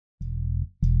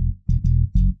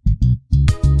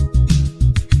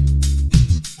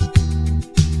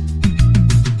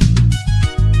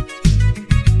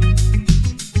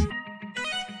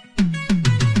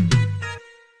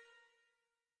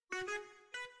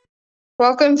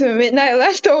Welcome to Midnight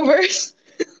Leftovers.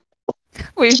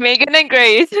 with Megan and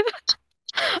Grace.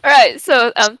 Alright,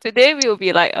 so today we will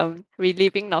be like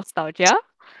reliving nostalgia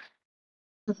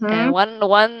and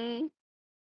Mm-hmm.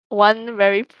 one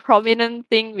very prominent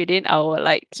thing within our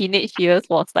like teenage years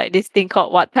was like this thing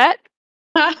called Wattpad.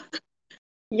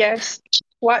 Yes,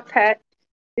 Wattpad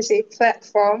is a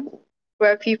platform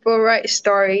where people write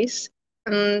stories,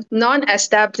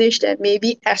 non-established and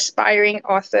maybe aspiring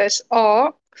authors,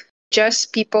 or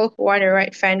just people who want to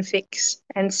write fanfics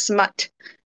and smut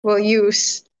will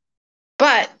use.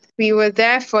 But we were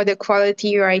there for the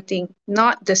quality writing,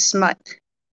 not the smut.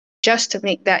 Just to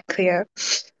make that clear.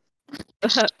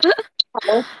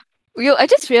 Oh, I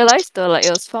just realized though like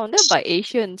it was founded by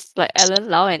Asians like Alan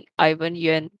Lau and Ivan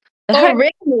Yuan. oh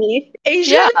Right? really?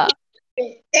 Asian? Yeah.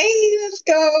 Hey, let's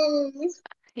go.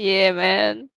 Yeah,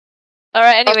 man.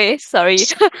 Alright, anyway, sorry.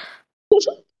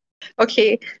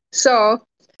 Okay, so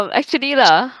Actually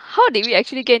lah, how did we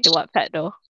actually get into Wattpad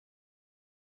though?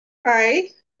 I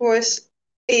was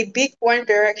a big One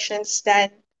Direction stan.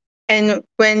 And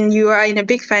when you are in a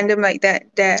big fandom like that,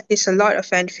 there is a lot of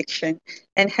fan fiction.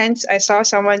 And hence, I saw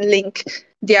someone link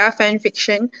their fan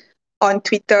fiction on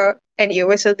Twitter, and it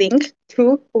was a link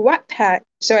to Wattpad.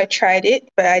 So I tried it,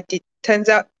 but I did. Turns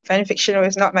out fan fiction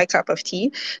was not my cup of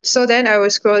tea. So then I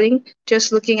was scrolling,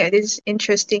 just looking at this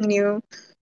interesting new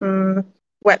um,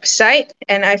 website,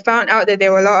 and I found out that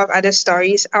there were a lot of other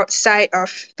stories outside of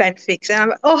fanfics, and I'm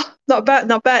like, oh, not bad,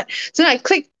 not bad. So then I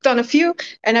clicked on a few,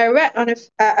 and I read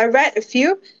a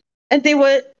few, and they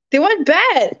weren't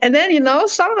bad. And then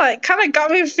some like kind of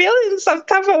got me feeling some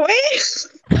type of way.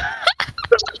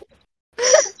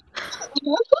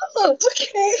 Oh,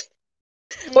 okay.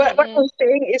 What Mm-mm. I'm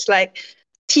saying is like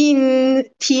teen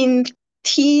teen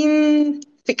teen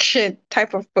fiction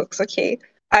type of books, okay?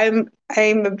 I'm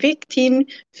a big teen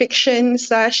fiction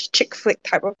slash chick flick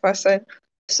type of person.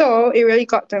 So it really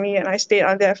got to me and I stayed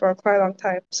on there for quite a long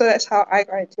time. So that's how I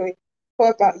got into it.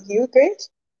 What about you, Grace?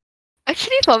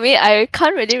 Actually, for me, I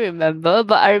can't really remember,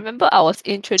 but I remember I was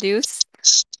introduced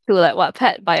to like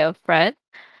Wattpad by a friend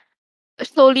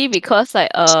solely because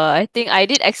like I think I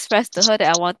did express to her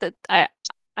that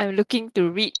I'm looking to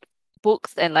read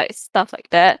books and like stuff like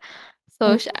that.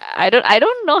 So Mm, I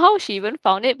don't know how she even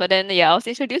found it, but then yeah, I was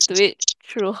introduced to it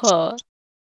through her.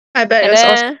 I bet it And was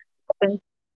also then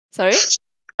sorry,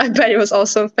 I bet it was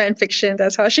also fan fiction.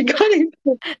 That's how she got into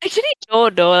it. actually no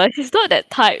though, like she's not that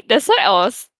type. That's why I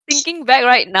was thinking back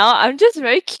right now. I'm just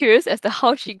very curious as to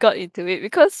how she got into it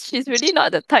because she's really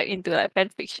not the type into like fan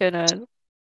fiction and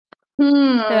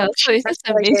yeah. So it's just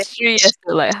a Okay. mystery as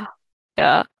to like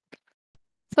yeah.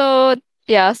 So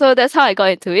yeah, so that's how I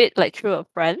got into it, like through a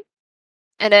friend.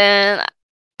 And then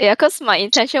yeah, cause my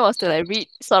intention was to like read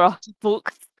sort of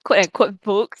books, quote unquote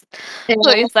books. Yeah,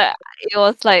 So it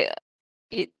was like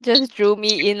it just drew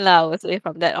me in lah, I would say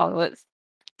from that onwards.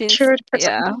 Since true.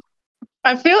 yeah.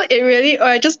 I feel it really,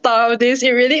 I just thought of this,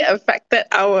 it really affected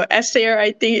our essay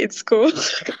writing in school.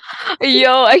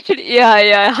 Yo, actually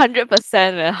yeah,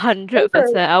 100% man,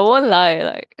 100%. I won't lie,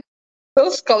 like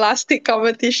Those scholastic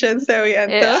competitions that we yeah.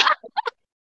 enter,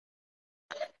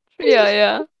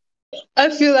 Yeah. I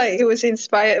feel like it was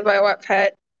inspired by Wattpad.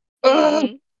 Oh,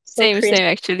 Mm. so cringe. Same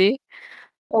actually.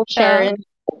 Oh, Yeah. Sharon.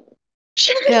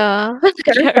 Sharon, Yeah.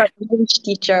 Sharon's Sure. our English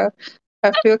teacher.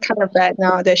 I feel kind of bad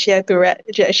now that she had to read,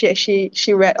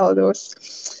 she read all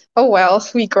those. Oh well,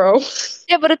 we grow.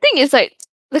 Yeah, but the thing is like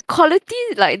the quality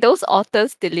like those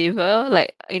authors deliver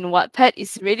like in Wattpad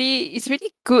is really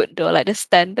good though. Like the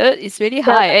standard is really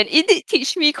Yeah, high and it did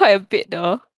teach me quite a bit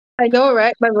though. I know,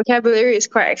 right? My vocabulary is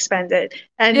quite expanded.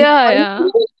 And Yeah.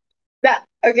 that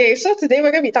okay, so today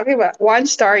we're gonna be talking about one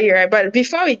story, right? But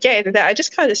before we get into that, I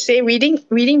just gotta say,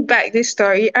 reading back this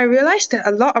story, I realized that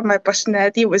a lot of my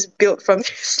personality was built from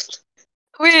this.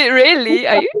 Wait, really?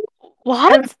 Are you I'm,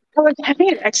 what? I was having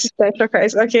an existential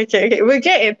crisis. Okay. We'll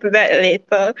get into that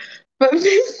later. But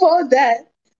before that,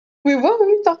 what were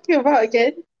we talking about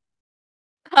again?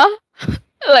 Huh?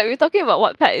 Like we're talking about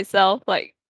Wattpad itself,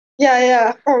 like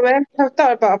Yeah. Oh man, I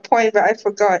thought about a point, but I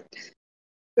forgot.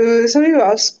 Something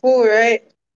about school, right?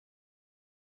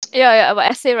 yeah,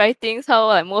 about essay writings, how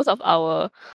like most of our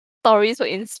stories were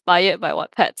inspired by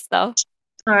Wattpad stuff.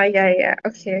 Yeah.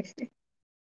 Okay.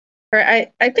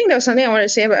 Alright, I think there was something I wanted to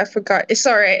say, but I forgot. It's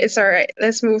alright. It's alright.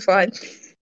 Let's move on.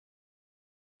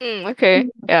 Okay.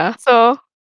 Yeah. So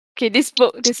okay, this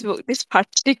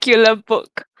particular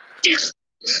book.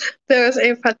 There was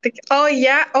a particular. Oh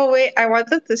yeah. Oh wait, I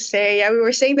wanted to say, yeah, we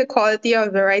were saying the quality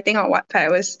of the writing on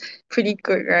Wattpad was pretty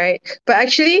good, right? But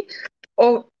actually,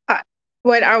 oh,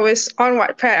 when I was on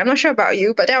Wattpad, I'm not sure about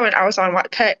you, but then when I was on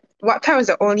Wattpad, Wattpad was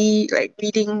the only like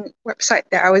reading website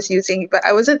that I was using, but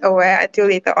I wasn't aware until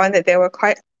later on that there were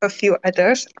quite a few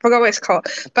others. I forgot what it's called,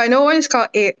 but I know one is called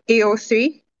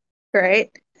AO3, right?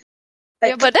 Yeah,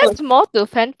 Like, but oh, that's more to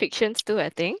fan fictions too, I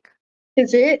think.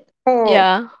 is it? Oh,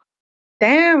 Yeah.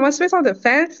 damn, what's with all the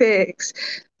fanfics?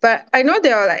 But I know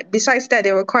there were like besides that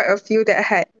there were quite a few that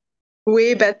had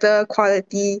way better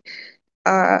quality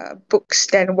books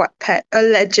than Wattpad,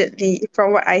 allegedly,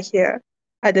 from what I hear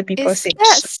other people Is say.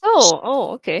 that so?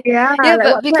 Oh, okay. Yeah, Yeah, like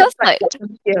but Wattpad because is like like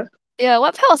bottom tier. yeah,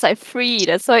 Wattpad was like free,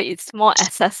 that's why it's more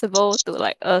accessible to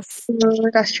like us.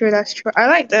 That's true, that's true. I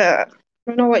like the, I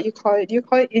don't know what you call it. Do you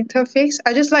call it interface?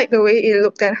 I just like the way it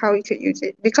looked and how you could use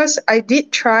it. Because I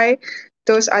did try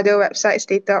those other websites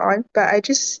later on, but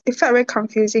it felt very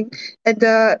confusing. And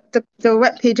the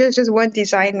web pages just weren't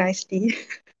designed nicely.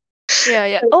 Yeah,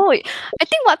 yeah. Oh, I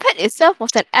think Wattpad itself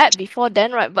was an app before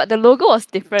then, right? But the logo was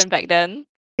different back then.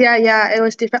 Yeah, yeah, it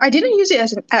was different. I didn't use it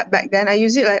as an app back then. I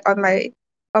used it like on my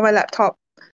laptop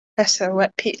as a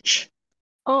web page.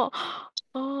 Oh,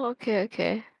 oh, okay,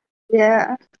 okay.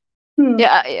 Yeah. Hmm.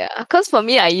 Yeah, yeah. Cause for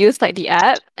me, I used like the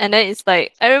app, and then it's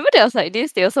like I remember there was like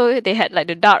this. They had like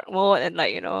the dark mode and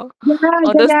like Yeah, all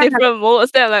yeah, those yeah. different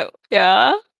modes. Then I'm like,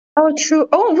 yeah, Oh, true.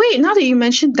 Oh, wait, now that you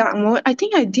mentioned dark mode, I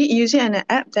think I did use it on an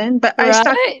app then, but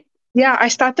right. I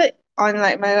started on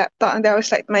like my laptop and that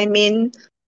was like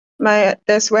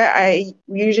that's where I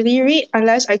usually read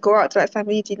unless I go out to like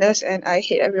family dinners and I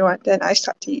hate everyone, then I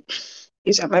start to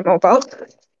use it on my mobile.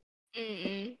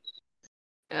 Mm-mm.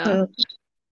 Yeah. Hmm.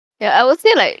 Yeah, I would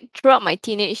say like throughout my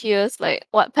teenage years, like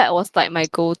Wattpad was like my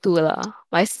go-to lah.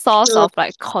 My source True. of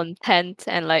like content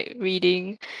and like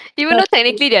reading. Even though That's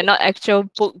technically they're not actual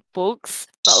books,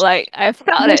 but like I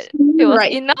felt that it true. was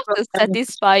Right. enough to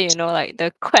satisfy, like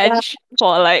the quench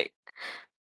for like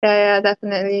Yeah, yeah,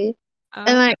 definitely. And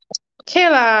uh like, okay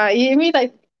lah, you mean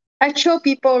like actual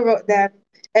people wrote them,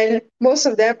 and most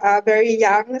of them are very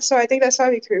young, so I think that's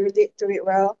why we could relate to it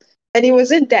well. And it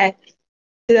wasn't that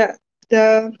the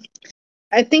the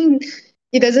I think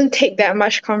it doesn't take that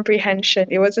much comprehension.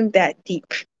 It wasn't that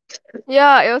deep.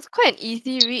 yeah, it was quite an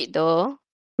easy read though.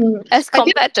 Mm. As I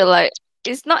think compared to like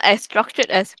it's not as structured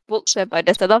as books whereby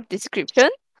there's a lot of description.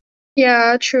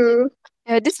 yeah, true.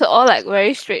 Yeah, these are all like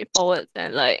very straightforward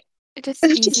and like it's just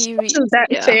easy What reads. does that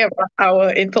Yeah. say about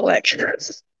our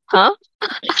intellectuals? Huh?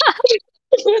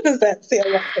 What does that say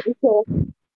about our intellect?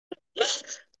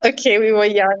 Okay, we were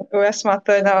young. We're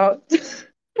smarter now.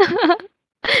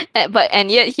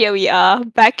 And yet here we are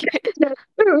back.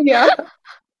 Yeah.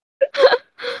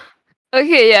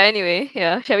 Okay, yeah, anyway,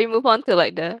 yeah. Shall we move on to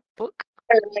like the book?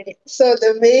 Alright. So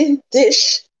the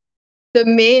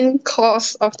main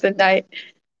course of the night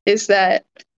is that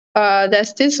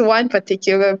there's this one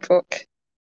particular book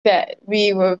that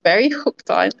we were very hooked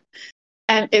on,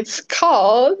 and it's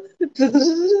called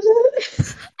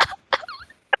it's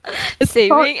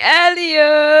called Saving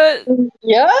Elliot.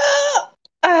 yeah.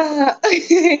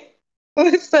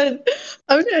 Listen,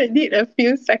 I'm gonna need a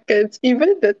few seconds.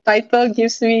 Even the title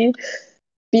gives me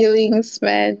feelings,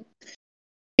 man.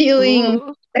 Feeling.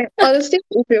 Ooh. And honestly,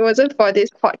 if it wasn't for this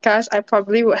podcast, I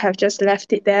probably would have just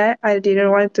left it there. I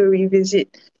didn't want to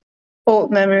revisit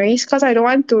old memories because I don't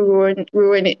want to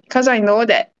ruin it. Because I know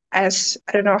that as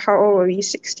I don't know how old were we,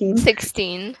 16?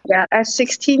 16. Yeah, as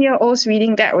 16-year-olds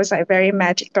reading that was like very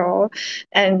magical.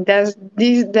 And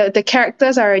the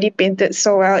characters are already painted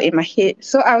so well in my head.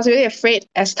 So I was really afraid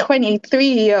as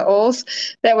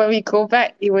 23-year-olds that when we go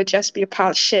back it would just be a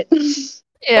pile of shit.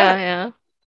 Yeah, But yeah.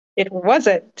 it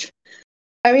wasn't.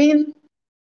 I mean,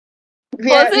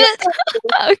 Was we it?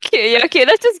 Okay, yeah, okay,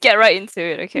 let's just get right into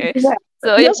it, okay? yeah,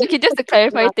 So we yeah, also okay, just to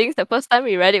clarify things, the first time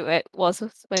we read it was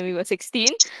when we were 16.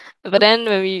 But then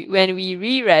when we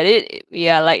reread it, we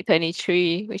are like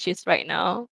 23, which is right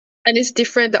now. and it's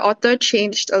different. The author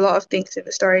changed a lot of things in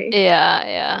the story. Yeah,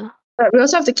 yeah. But we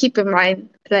also have to keep in mind,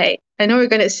 like, I know we're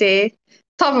gonna say,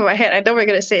 top of my head, I know we're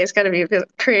gonna say it's gonna be a bit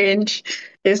cringe.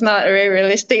 It's not very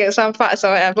realistic in some parts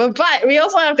or whatever. But we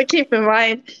also have to keep in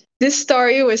mind this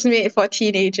story was made for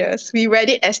teenagers. We read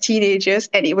it as teenagers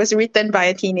and it was written by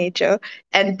a teenager.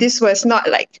 And this was not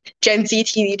like Gen Z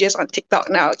teenagers on TikTok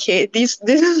now, okay? This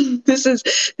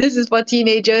is for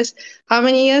teenagers. How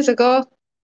many years ago?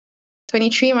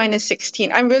 23 minus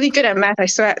 16. I'm really good at math, I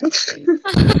swear.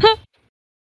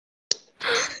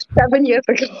 7 years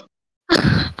ago.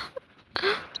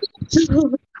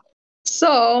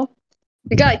 So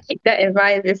we gotta keep that in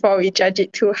mind before we judge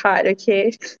it too hard,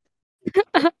 okay?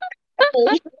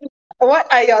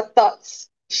 What are your thoughts?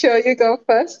 Sure, you go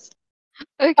first.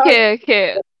 How Okay,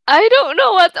 okay. I don't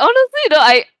know what honestly though,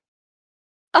 I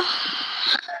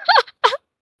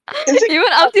Is it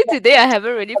Even up to today, I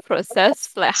haven't really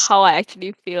processed like how I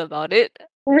actually feel about it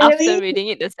after really? reading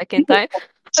it the second time.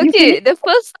 Okay, the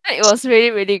first time it was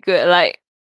really, really good. Like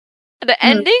the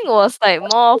Mm, ending was like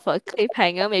more of a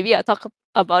cliffhanger. Maybe I'll talk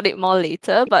about it more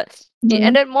later, but it mm.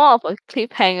 ended more of a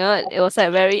cliffhanger. It was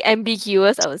like very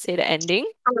ambiguous, I would say, the ending.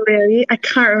 Oh, really? I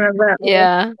can't remember at all.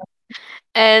 Yeah.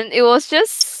 And it was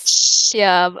just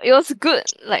yeah, it was good.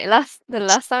 Like the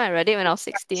last time I read it when I was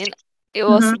 16, it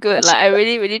was Mm-hmm. good. Like I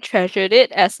really, really treasured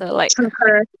it as a like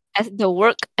Okay. as the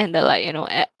work and the like,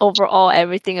 overall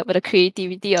everything about the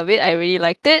creativity of it. I really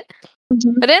liked it.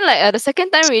 Mm-hmm. But then like the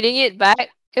second time reading it back,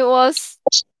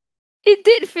 it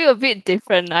did feel a bit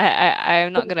different.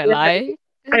 I'm not gonna Yeah, lie.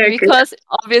 I agree. Because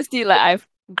obviously like I've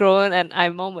grown and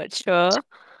I'm more mature.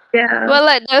 Yeah, But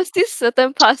like there's this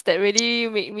certain parts that really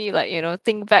make me like,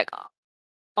 think back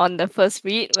on the first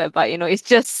read whereby, it's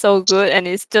just so good and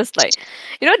it's just like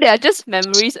there are just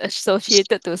memories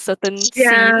associated to certain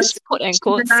yeah, scenes, quote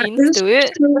unquote yeah. scenes It's to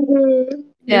it. true.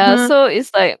 Yeah, Mm-hmm. so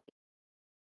it's like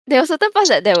there were certain parts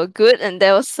that they were good and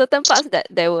there were certain parts that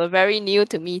they were very new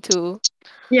to me too.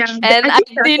 Yeah, And I I think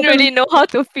that's didn't what really know how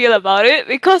to feel about it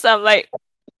because I'm like,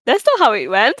 that's not how it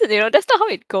went, that's not how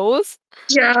it goes.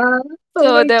 yeah. Oh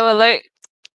So my they were like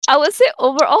I would say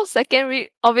overall second read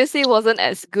obviously wasn't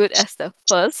as good as the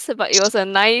first, but it was a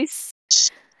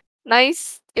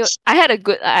I had a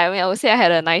good I mean I would say I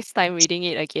had a nice time reading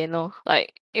it again, no.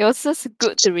 Like it was just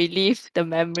good to relieve the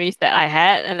memories that I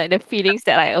had and like the feelings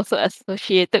that I also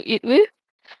associated it with.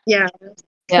 yeah,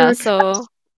 Yeah, true, true. so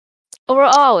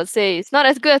overall I would say it's not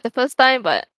as good as the first time,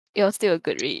 but it was still a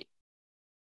good read.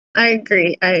 I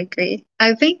agree. I agree.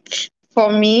 I think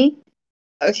for me,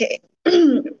 okay,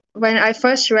 when I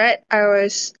first read, I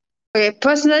was okay.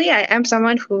 Personally, I am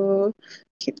someone who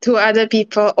to other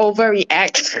people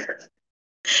overreact.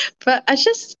 But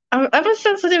I'm a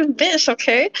sensitive bitch,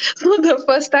 okay? So the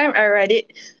first time I read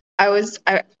it, I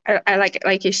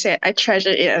like you said, I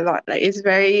treasured it a lot. Like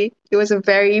it was a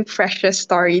very precious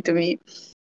story to me.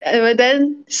 But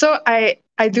then so I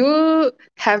do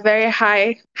have very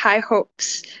high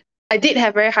hopes. I did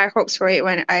have very high hopes for it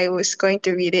when I was going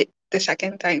to read it the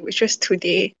second time, which was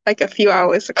today, like a few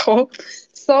hours ago.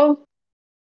 So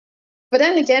but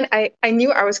then again, I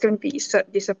knew I was going to be so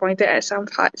disappointed at some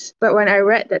parts. But when I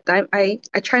read that time, I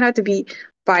try not to be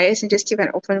biased and just keep an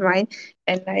open mind.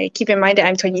 And I keep in mind that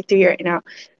I'm 23 right now.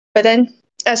 But then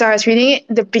as I was reading it,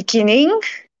 the beginning,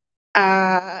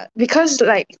 because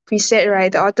like we said,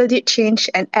 right, the author did change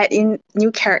and add in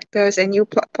new characters and new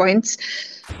plot points.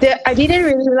 I didn't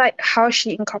really like how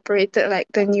she incorporated like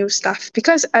the new stuff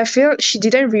because I feel she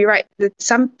didn't rewrite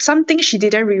some things she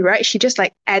didn't rewrite. She just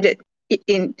like added it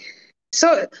in,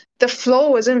 so the flow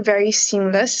wasn't very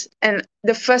seamless and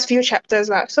the first few chapters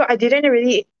lah. So I didn't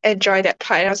really enjoy that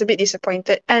part. I was a bit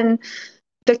disappointed. And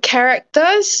the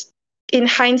characters, in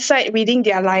hindsight, reading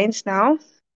their lines now,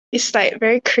 it's like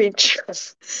very cringe.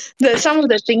 Some of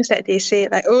the things that they say,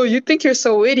 like, "Oh, you think you're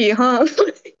so witty, huh?"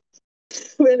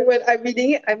 When I'm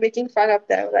reading it, I'm making fun of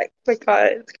them. Like, oh my god,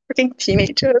 it's freaking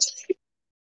teenagers.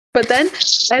 But then,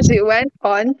 as it went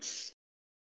on,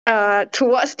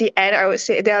 towards the end, I would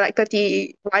say there are like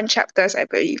 31 chapters, I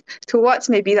believe. Towards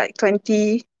maybe like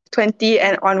 20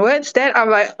 and onwards, then I'm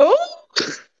like, oh,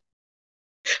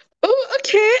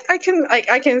 okay, I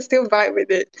can still vibe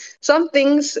with it. Some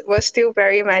things were still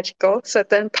very magical,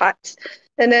 certain parts.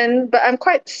 And then but I'm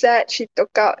quite sad she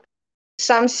took out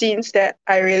some scenes that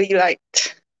I really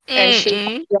liked and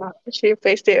Mm-mm. she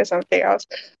replaced it with something else.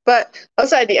 But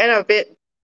also at the end of it,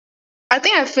 I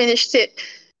think I finished it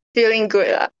feeling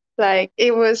good. Lah. Like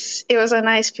it was a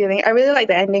nice feeling. I really like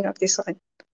the ending of this one.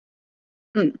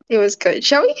 It was good.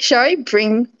 Shall we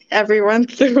bring everyone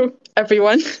through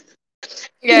everyone?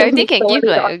 Yeah, I Let me think can know what give you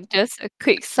like got. just a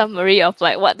quick summary of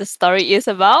like what the story is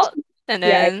about, and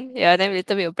Yeah, then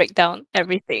later we'll break down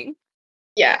everything.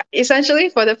 yeah. Essentially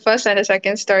for the first and the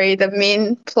second story, the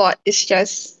main plot is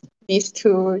just these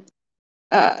two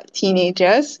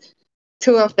teenagers.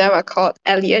 Two of them are called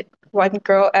Elliot. One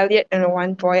girl Elliot and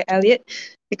one boy Elliot.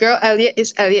 The girl Elliot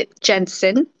is Elliot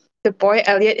Jensen. The boy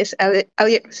Elliot is Elliot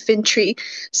Fintry.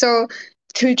 So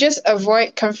to just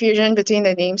avoid confusion between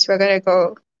the names, we're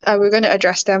gonna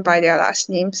address them by their last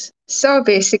names. So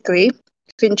basically,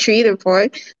 Fintry, the boy,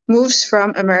 moves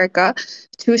from America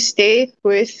to stay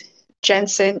with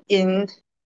Jensen in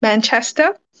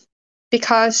Manchester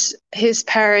because his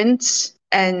parents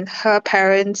and her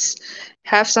parents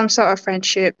have some sort of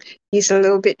friendship. He's a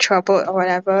little bit troubled or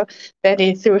whatever. Then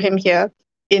they threw him here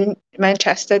in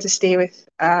Manchester to stay with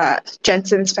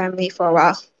Jensen's family for a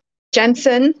while.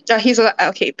 Jensen,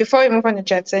 okay. Before we move on to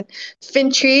Jensen,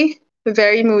 Fintry,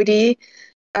 very moody,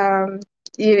 um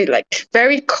you like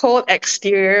very cold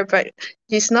exterior, but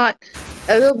he's not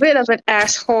a little bit of an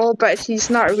asshole, but he's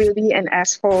not really an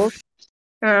asshole.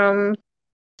 Um,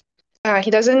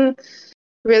 he doesn't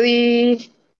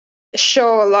really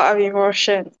show a lot of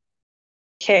emotion.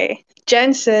 Okay,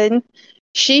 Jensen,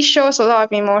 she shows a lot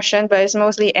of emotion, but it's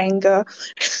mostly anger.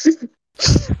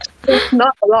 There's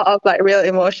not a lot of like real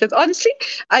emotions. Honestly,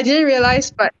 I didn't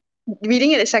realize, but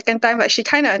reading it the second time, like she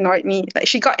kind of annoyed me. Like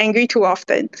she got angry too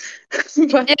often.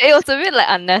 But It was a bit like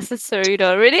unnecessary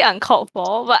though, really uncalled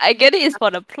for. But I get it, it's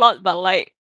for the plot, but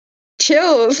like,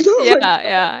 chills. Oh yeah, my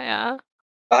yeah,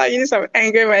 god, I use some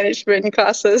anger management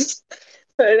classes.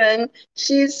 But then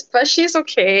she's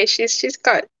okay. She's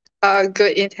got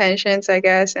good intentions, I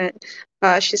guess, and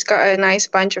she's got a nice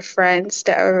bunch of friends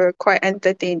that are quite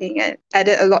entertaining and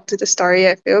added a lot to the story,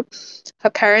 I feel. Her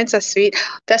parents are sweet.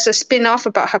 There's a spin-off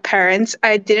about her parents.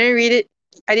 I didn't read it.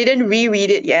 I didn't reread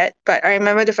it yet, but I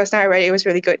remember the first time I read it, it was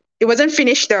really good. It wasn't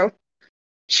finished though.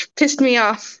 She pissed me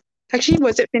off. Actually,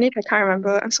 was it finished? I can't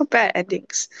remember. I'm so bad at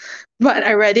endings. But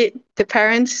I read it. The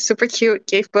parents, super cute,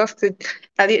 gave birth to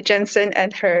Elliot Jensen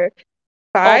and her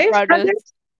four five brothers.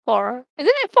 brothers. Four.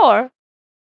 Isn't it four?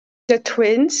 The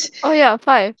twins, Oh yeah,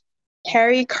 five.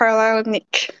 Harry, Carlisle,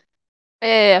 Nick.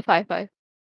 Yeah, five, five.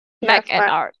 Yeah, Mac and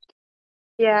five. Art.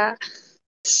 Yeah.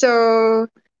 So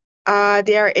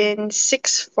they are in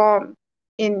sixth form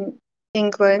in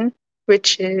England,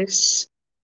 which is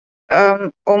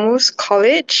almost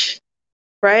college,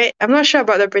 right? I'm not sure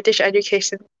about the British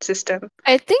education system.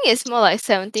 I think it's more like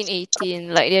 17,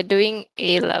 18. Like they're doing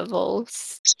A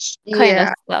levels kind of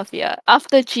Yeah, stuff, yeah.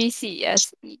 After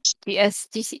GCSE,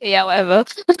 yeah, whatever.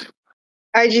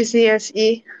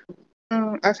 IGCSE.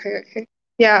 Okay, okay.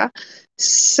 Yeah.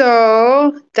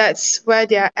 So that's where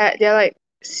they're at. They're like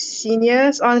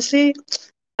seniors, honestly.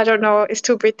 I don't know, it's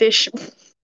too British.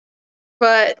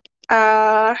 But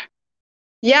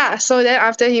yeah, so then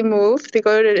after he moved, they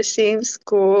go to the same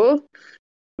school.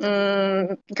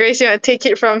 Grace, you wanna take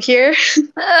it from here?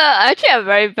 Actually, I'm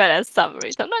very bad at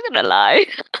summaries. I'm not gonna lie.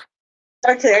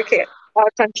 Okay, okay. I'll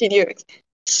continue.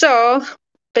 So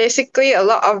basically a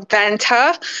lot of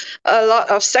banter, a lot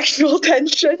of sexual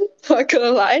tension, not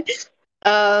gonna lie.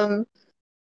 Um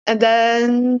and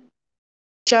then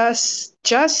just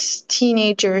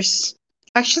teenagers.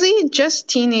 Actually, just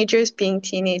teenagers being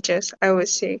teenagers, I would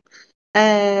say.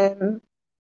 Um,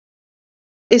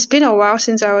 it's been a while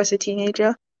since I was a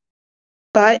teenager,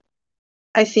 but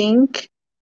I think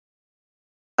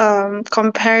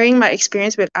comparing my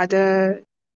experience with other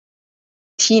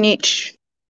teenage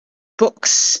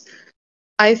books,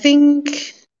 I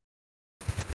think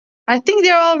I think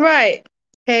they're all right.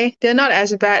 Okay, they're not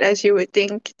as bad as you would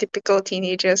think typical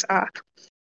teenagers are.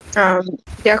 Um,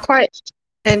 they're quite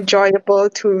enjoyable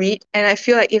to read, and I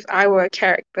feel like if I were a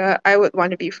character, I would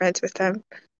want to be friends with them,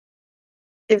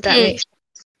 if that Mm, makes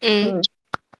mm. sense.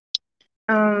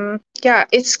 Yeah,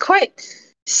 it's quite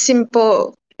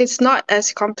simple. It's not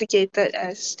as complicated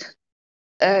as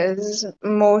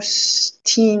most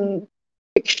teen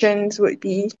fictions would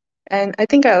be, and I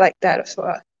think I like that as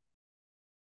well.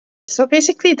 So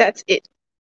basically, that's it.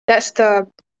 That's the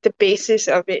basis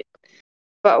of it.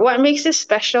 But what makes it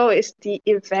special is the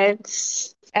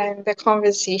events and the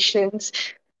conversations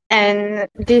and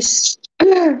this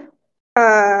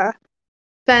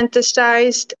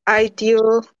fantasized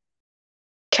ideal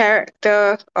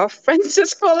character of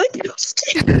Francis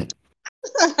Polanski.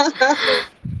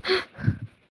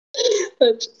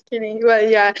 I'm just kidding. But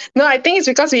yeah, no, I think it's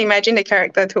because we imagine the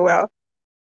character too well,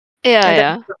 Yeah, and then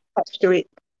yeah. we attach to it.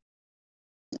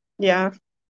 Yeah,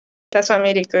 that's what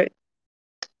made it good.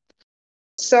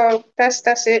 So that's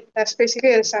it. That's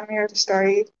basically the summary of the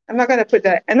story. I'm not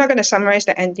gonna summarize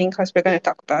the ending because we're gonna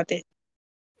talk about it.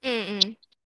 Mm, mm.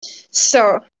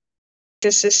 So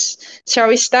this is. Shall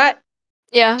we start?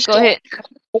 Yeah, go ahead.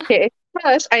 Okay.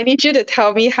 First, I need you to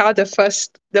tell me how the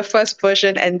first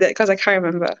version ended because I can't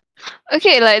remember.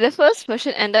 Okay, like the first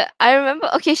version ended. I remember.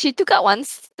 Okay, she took out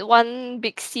one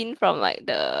big scene from like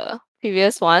the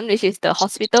previous one, which is the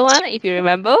hospital one. If you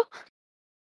remember,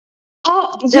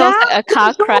 Oh there was yeah. like a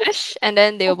car crash, and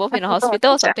then they were both in a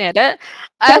hospital or Yeah, something like that.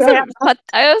 yeah, yeah. But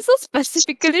I also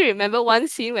specifically remember one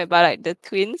scene whereby like the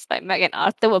twins, like Meg and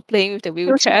Arthur, were playing with the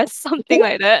wheelchairs, something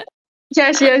like that.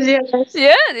 Yes, yes, yes.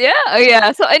 Yeah, yeah,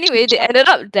 yeah. So anyway, they ended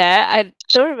up there. I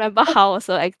don't remember how,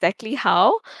 so exactly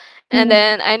how. And Mm.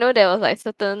 then I know there was like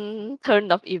certain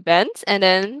turn of events, and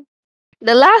then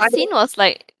the last I, scene was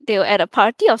like they were at a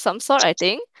party of some sort, I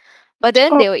think. But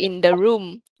then oh, they were in the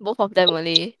room, both of them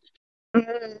only.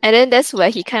 mm. And then that's where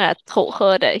he kind of told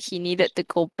her that he needed to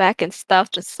go back and stuff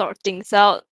to sort things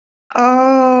out.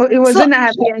 Oh, it So wasn't a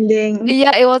happy ending.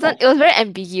 yeah, it wasn't. It was very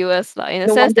ambiguous, like in a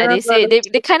No sense that wonder.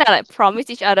 they kind of like promised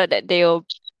each other that they'll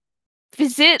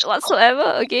visit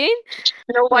whatsoever again,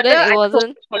 No but wonder then it I chose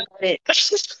wasn't. to forget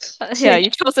Yeah, it. you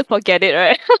chose to forget it,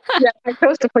 right? Yeah, I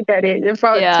chose to forget it.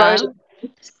 Yeah,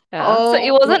 yeah. So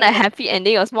it Oh, wasn't a happy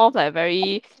ending. It was more of like a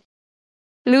very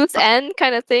loose end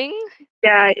kind of thing.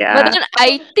 yeah, But yeah. then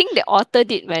I think the author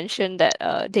did mention that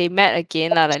they met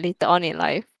again lah, like later on in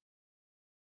life.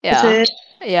 Is Yeah. it?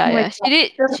 Yeah, Oh my yeah. She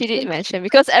did god. mention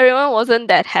because everyone wasn't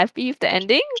that happy with the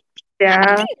ending. I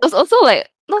Yeah. think it was also like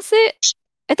not say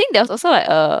I think there was also like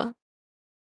a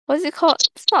what is it called?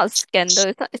 It's not a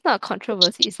scandal, it's not a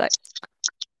controversy, it's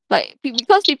like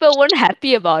because people weren't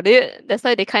happy about it, that's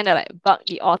why they kinda like bugged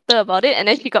the author about it and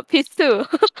then she got pissed too.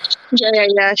 Yeah, yeah,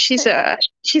 yeah.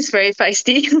 She's very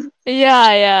feisty.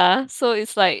 Yeah, yeah. So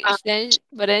it's like Uh, then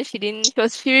she didn't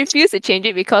because she refused to change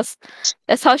it because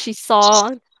that's how she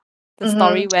saw the mhm.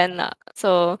 story went lah.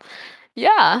 So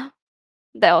yeah,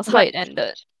 that was how But it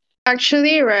ended.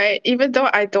 actually, right, even though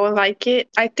I don't like it,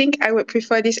 I think I would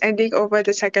prefer this ending over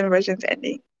the second version's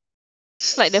ending.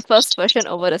 Like the first version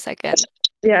over the second.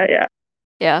 Yeah, yeah.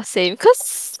 Yeah, same.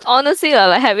 Cause honestly,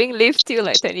 like having lived till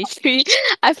like 23,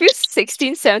 I feel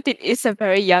 16, 17 is a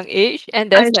very young age,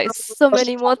 and I there's like so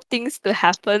many more things to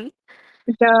happen.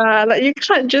 Yeah, like you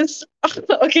can't just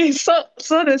okay, so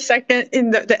the second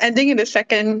in the ending in the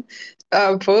second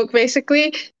book,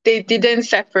 basically they didn't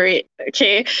separate.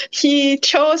 Okay. He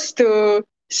chose to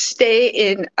stay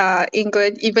in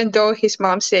England even though his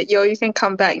mom said, yo, you can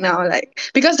come back now. Like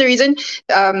because the reason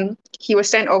he was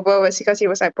sent over was because he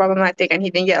was like problematic and he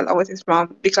didn't get along with his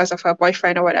mom because of her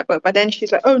boyfriend or whatever. But then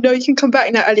she's like, oh no, you can come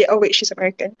back now, Elliot. Oh wait, she's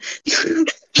American.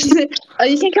 She said, oh,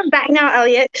 you can come back now,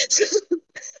 Elliot.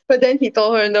 But then he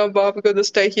told her, no, Bob, I'm going to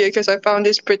stay here because I found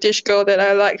this British girl that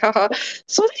I like, haha.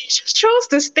 So he just chose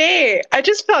to stay. I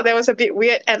just felt that was a bit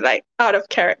weird and like out of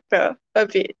character a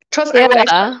bit. Because I would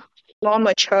expect Yeah, more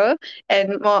mature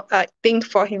and more think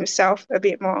for himself a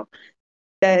bit more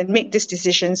than make this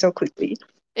decision so quickly.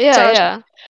 So yeah, I was, yeah.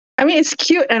 I mean, it's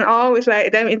cute and all with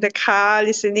like them in the car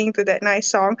listening to that nice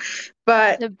song.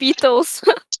 But The Beatles.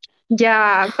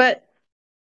 yeah, but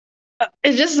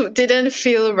it just didn't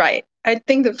feel right. I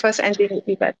think the first ending would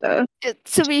be better.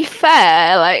 To be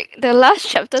fair, like the last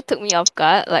chapter took me off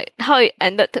guard. Like how it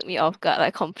ended took me off guard,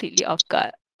 like completely off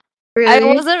guard. I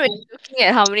Really? wasn't really looking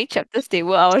at how many chapters they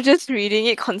were. I was just reading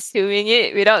it, consuming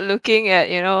it without looking at,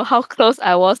 how close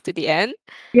I was to the end.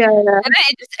 Yeah, And yeah. then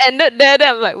it just ended there.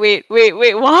 Then I'm like, wait, wait,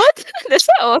 wait, what? That's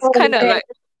why I was Oh, kind of man. like,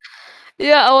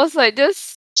 yeah, I was like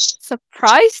just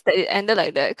surprised that it ended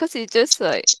like that because it's just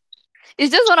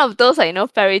one of those like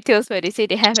fairy tales where they say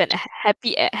they have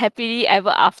happily ever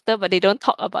after, but they don't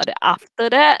talk about it after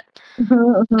that.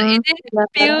 Mhm, So it mhm. didn't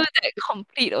feel Yeah. that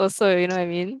complete. Also, you know what I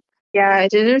mean? Yeah,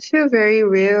 it didn't feel very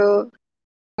real.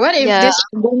 Yeah,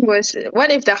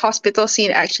 What if the hospital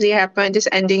scene actually happened? This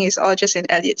ending is all just in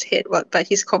Elliot's head, but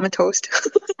he's comatose.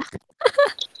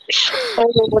 Oh,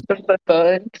 what the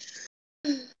fuck?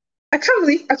 I can't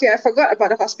believe, okay, I forgot about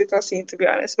the hospital scene to be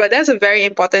honest, but that's a very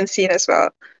important scene as well.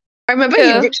 I remember he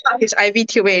yeah, ripped out his IV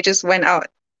tube and he just went out.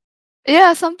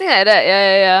 yeah, something like that.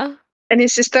 Yeah, yeah, And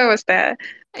his sister was there.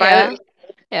 yeah, Violet. yeah.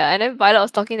 Yeah, and then Violet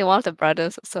was talking to one of the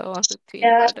brothers, also one of the twin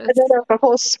Yeah, and then brothers. there was a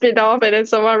whole spin-off, and then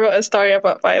someone wrote a story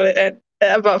about Violet and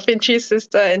about Finchie's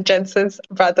sister and Jensen's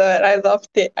brother, and I loved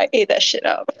it. I ate that shit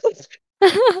up.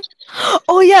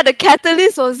 Oh yeah, the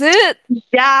catalyst was it?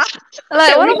 Yeah,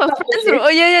 Like that one we of her thought friends it. oh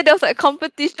yeah, yeah, there was like a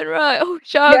competition, right? Oh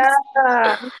Yeah,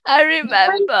 shucks. I Even-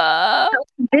 remember.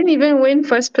 didn't even win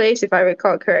first place if I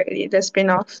recall correctly. The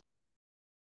spin-off.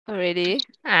 Already?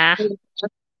 Ah.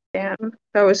 Damn,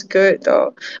 that was good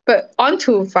though. But on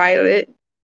to Violet.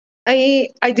 I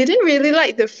didn't really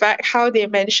like the fact how they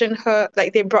mentioned her,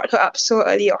 like they brought her up so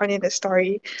early on in the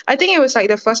story. I think it was like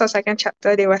the first or second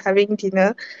chapter they were having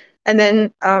dinner, and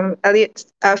then Elliot,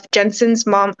 Jensen's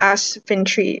mom asked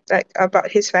Fintry like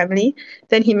about his family.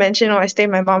 Then he mentioned, "Oh, I stay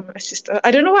with my mom and my sister."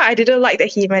 I don't know why I didn't like that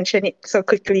he mentioned it so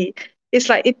quickly. It's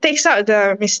like it takes out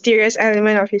the mysterious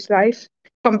element of his life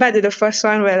compared to the first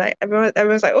one where like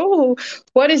everyone's like, "Oh,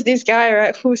 what is this guy,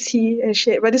 right? Who's he and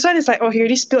shit?" But this one is like, oh, he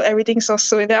already spilled everything so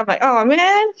soon. Then I'm like, oh man.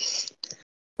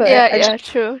 Yeah, But yeah,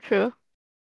 true, true.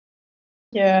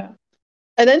 yeah.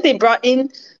 And then they brought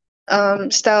in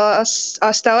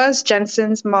Stella's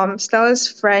Jensen's mom, Stella's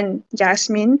friend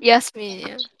Yasmin. Yasmin,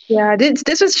 yeah. Yeah,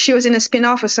 this was she was in a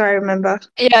spin-off, so I remember.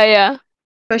 Yeah, yeah.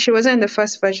 But she wasn't in the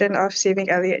first version of Saving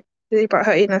Elliot. They brought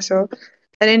her in also.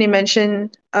 And then they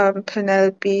mentioned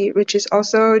Penelope, which is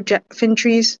also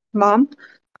Fintry's mom.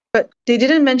 But they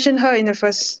didn't mention her in the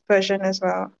first version as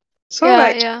well. So Yeah,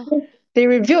 like yeah. they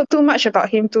revealed too much about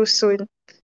him too soon.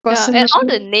 Yeah, and all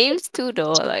the Personally, names too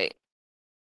though, like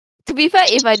to be fair,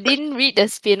 if I didn't read the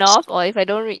spin-off or if I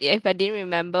didn't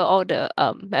remember all the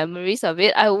memories of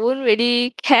it, I wouldn't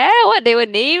really care what they were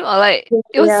named or like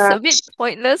it was yeah, a bit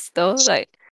pointless though. Like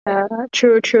yeah,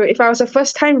 true, true. If I was a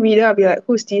first time reader, I'd be like,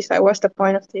 who's this? Like, what's the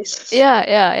point of this? yeah,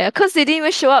 yeah, yeah. Cause they didn't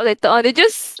even show up later on.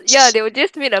 They would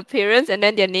just make appearance and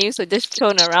then their names were just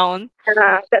thrown around.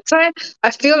 Yeah, that's why I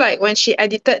feel like when she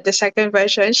edited the second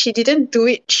version, she didn't do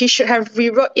it. She should have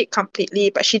rewrote it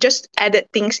completely, but she just added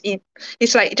things in.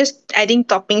 It's like just adding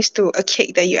toppings to a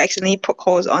cake that you accidentally poke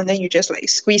holes on, then you just like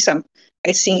squeeze some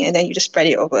icing and then you just spread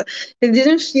it over. It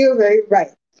didn't feel very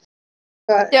right.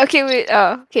 But Yeah, okay, wait.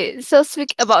 Okay. So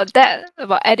speak about that,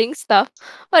 about adding stuff.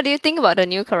 What do you think about the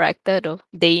new character though,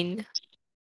 Dane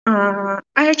I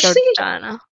actually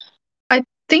Georgiana? I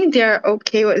think they're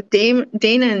okay with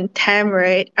Dane and Tam,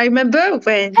 right? I remember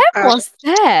when Tam was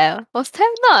there. Was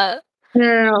Tam not? no,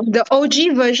 no, no, the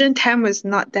OG version Tam was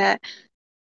not there.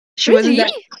 She wasn't Really?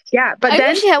 there. Yeah, but I know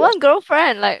then she had one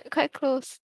girlfriend, like quite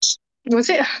close. was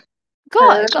it her?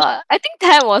 God. I think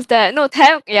Tam was there. No,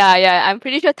 Tam. Yeah, yeah. I'm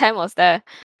pretty sure Tam was there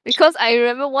because I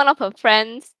remember one of her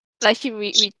friends, like she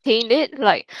retained it.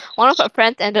 Like one of her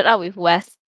friends ended up with Wes,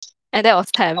 and that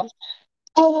was Tam.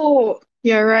 Oh,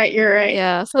 you're right. You're right.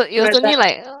 Yeah. So it was But only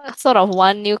like sort of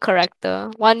one new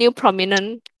character, one new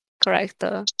prominent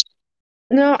character.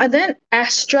 no, and then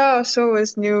Astra also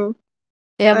was new.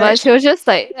 Yeah, But but she was just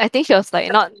like I think she was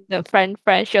like not the friend.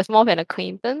 She was more of an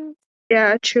acquaintance.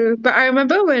 yeah, true. But I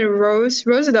remember when Rose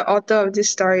is the author of this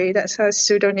story. That's her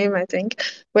pseudonym, I think.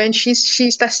 When she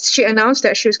announced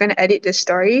that she was going to edit the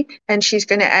story and she's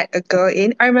going to add a girl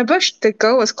in. I remember the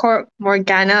girl was called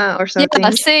Morgana or Yeah,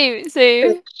 something.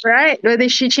 same. Right? But then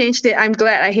she changed it. I'm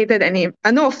glad. I hated that name.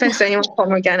 No offense to anyone called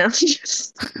Morgana.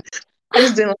 Just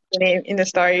didn't like the name in the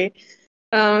story.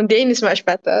 Dane is much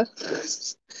better.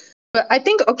 But I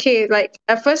think okay, like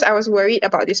at first I was worried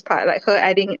about this part, like her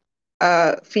adding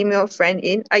a female friend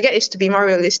in. I get it's to be more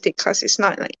realistic because it's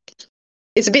not like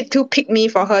it's a bit too pick me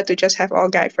for her to just have all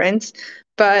guy friends.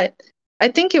 But I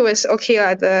think it was okay.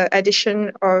 The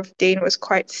addition of Dane was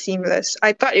quite seamless.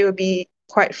 I thought it would be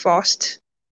quite forced,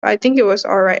 but I think it was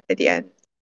alright at the end.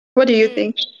 What do you Mm.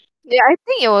 think? Yeah, I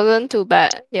think it wasn't too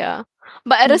bad. Yeah,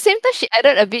 but at the Mm. same time, she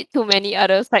added a bit too many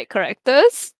other side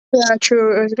characters. Yeah,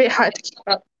 true. It was a bit hard to keep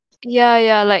up. Yeah,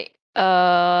 yeah, like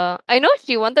I know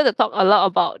she wanted to talk a lot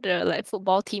about the like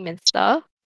football team and stuff,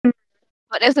 Mm.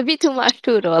 but there's a bit too much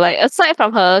too though. Like aside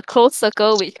from her close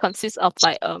circle, which consists of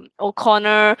like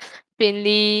O'Connor,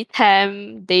 Finley,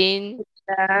 Tam, Dane.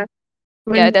 Yeah.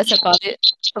 Yeah, When that's about it.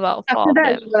 About four after of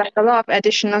that, them. there were, like a lot of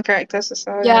additional characters as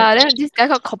well, right? Yeah, then this guy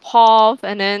called Kopov,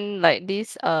 and then like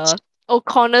this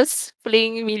O'Connor's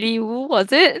fling Millie Wu,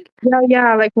 was it? Yeah,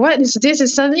 yeah. Like, what is this? It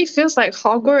suddenly feels like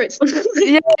Hogwarts.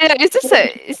 Yeah, yeah. It's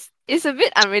just it's a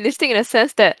bit unrealistic in the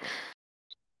sense that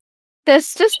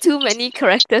there's just too many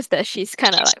characters that she's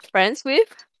kind of like friends with.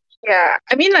 Yeah,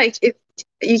 I mean, like, it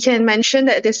you can mention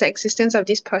that there's the existence of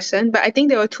this person, but I think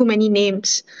there were too many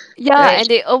names. Yeah, Like, and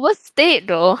they overstayed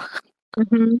though.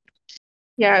 mhm.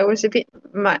 Yeah, it was a bit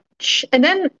much. And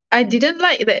then I didn't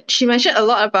like that she mentioned a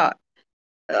lot about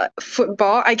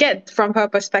football. I get from her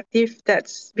perspective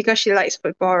that's because she likes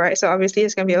football, right? So obviously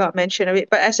there's gonna be a lot of mention of it.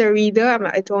 But as a reader, I'm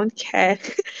like, I don't care.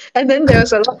 And then there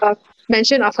was a lot of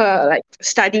mention of her like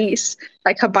studies,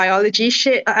 like her biology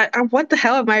shit. What the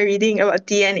hell am I reading about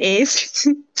DNAs,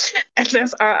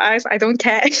 SSRIs? I don't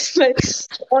care. Like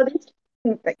all these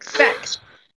like facts.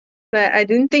 But I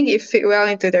didn't think it fit well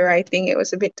into the writing. It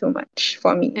was a bit too much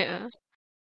for me. Yeah.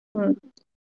 Mm,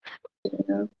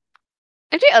 yeah.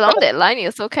 Actually, along that line,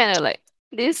 it's also kind of like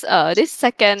this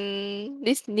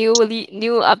new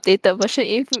updated version.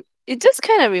 If it just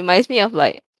kind of reminds me of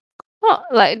like not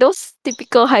like those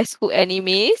typical high school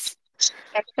animes.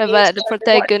 But the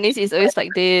protagonist is always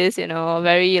like this,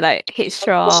 very like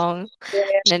headstrong.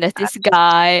 And then there's this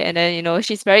guy, and then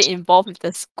she's very involved with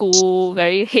the school,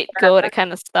 very head girl, that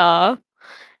kind of stuff.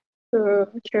 True,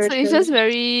 true, So it's true. just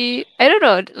very, I don't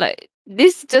know, like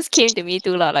this just came to me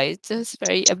too, lah. Like it's just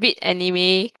very a bit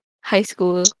anime, high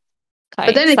school But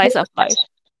kind, then again, slice of life.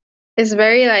 it's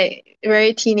very like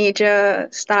very teenager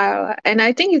style, and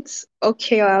I think it's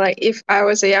okay lah. Like if I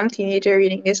was a young teenager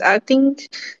reading this, I think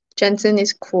Jensen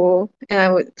is cool, and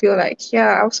I would feel like, yeah,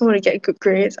 I also want to get good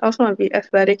grades. I also want to be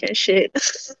athletic and shit.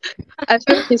 I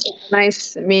feel he's a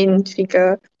nice main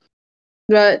figure,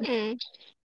 but Mm.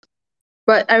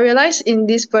 I realized in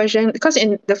this version, because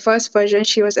in the first version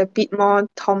she was a bit more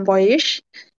tomboyish.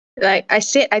 Like I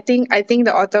said, I think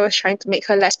the author was trying to make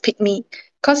her less pick me.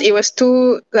 Cause it was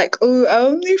too like, oh,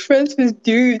 I'm only friends with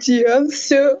dudes. Yeah,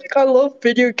 I love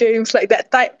video games like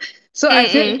that type. So I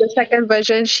feel in Mm-mm. the second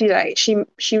version, she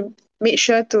made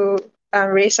sure to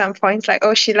raise some points like,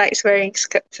 oh, she likes wearing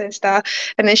skirts and stuff,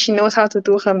 and then she knows how to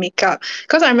do her makeup.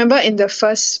 Cause I remember in the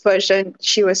first version,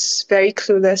 she was very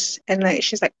clueless and like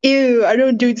she's like, ew, I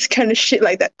don't do this kind of shit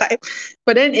like that type.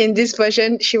 But then in this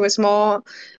version, she was more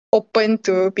open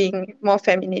to being more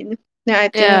feminine. Yeah, I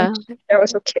think Yeah. that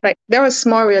was okay. Like that was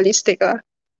more realistic, and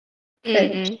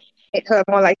Mm-mm. made her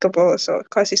more likable also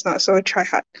because it's not so try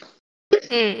hard.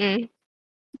 Mm-mm.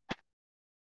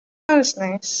 That was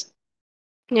nice.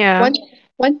 Yeah. One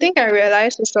one thing I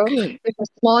realized also with a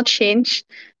small change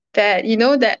that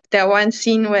that one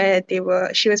scene where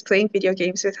she was playing video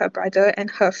games with her brother and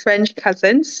her French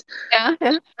cousins. Yeah.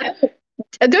 Yeah.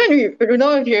 I don't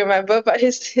know if you remember, but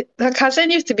her cousin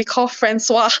used to be called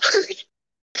Francois. Wait,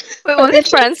 But was then it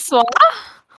Francois?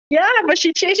 yeah, but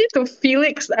she changed it to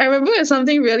Felix. I remember it's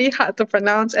something really hard to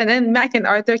pronounce, and then Mac and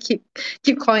Arthur keep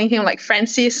calling him like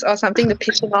Francis or something to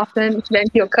piss him off. Then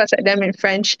he'll curse at them in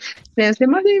French. Then say,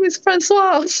 "My name is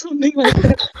Francois" or something like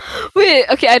that. Wait,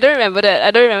 okay, I don't remember that.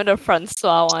 I don't remember the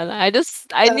Francois one. I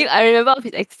remember of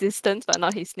his existence, but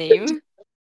not his name.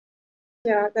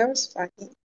 Yeah, that was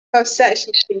funny. I was sad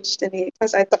she changed the name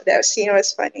because I thought that scene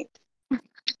was funny.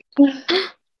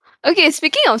 Okay,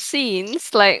 speaking of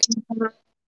scenes, like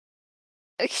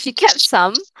she kept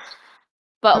some,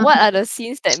 but what are the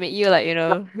scenes that made you like,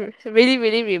 really,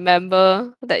 really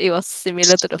remember that it was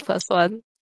similar to the first one?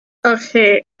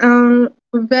 Okay,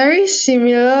 very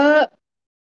similar.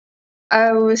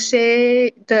 I would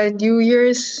say the New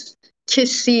Year's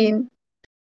kiss scene.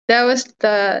 That was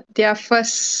their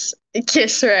first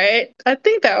kiss, right? I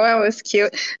think that one was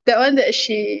cute. That one that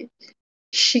she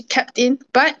kept in,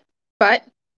 but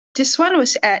this one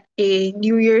was at a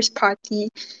New Year's party.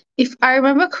 If I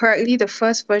remember correctly, the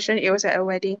first version it was at a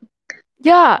wedding.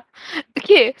 Yeah.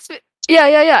 Okay. Yeah,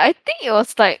 yeah, yeah. I think it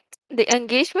was like the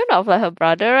engagement of like her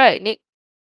brother, right, Nick?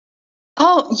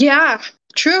 Oh yeah,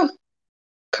 true. Yeah,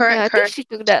 Correct, I think correct. she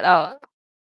took that out.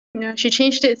 Yeah, she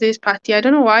changed it to this party. I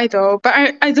don't know why though, but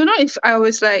I don't know if I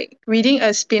was like reading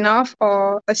a spin-off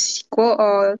or a sequel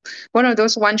or one of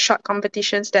those one-shot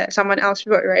competitions that someone else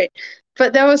wrote, right?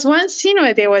 But there was one scene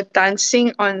where they were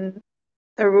dancing on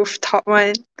a rooftop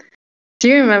one. Do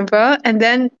you remember? And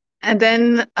then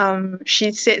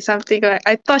she said something like,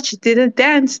 I thought you didn't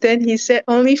dance. Then he said,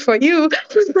 only for you,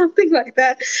 something like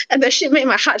that. And that shit made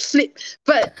my heart flip.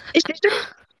 But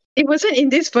it wasn't in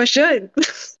this version.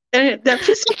 And that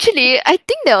pissed me. Actually, I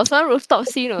think there was one rooftop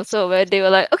scene also where they were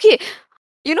like, okay,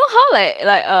 you know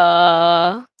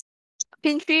how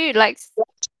Pinchy likes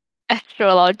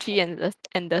astrology and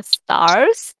the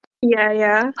stars? Yeah,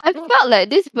 yeah. I felt like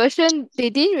this version they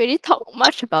didn't really talk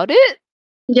much about it.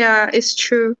 Yeah, it's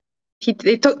true. She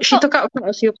So took out quite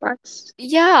a few parts.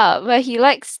 yeah, where he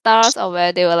likes stars or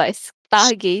where they were like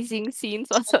stargazing scenes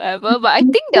whatsoever. But I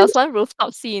think there was one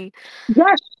rooftop scene.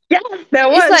 Yes, yes, there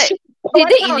It's was. like She did one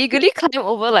they out. illegally climb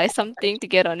over like something to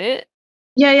get on it?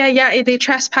 Yeah, yeah, yeah. They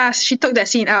trespassed. She took that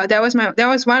scene out. That was one of the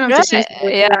Right? scenes that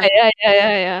was Yeah, yeah, yeah, yeah,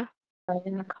 yeah.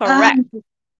 yeah. Correct.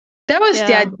 That was their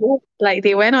Yeah. date. Like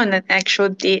they went on an actual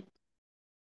date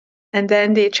and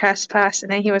then they trespassed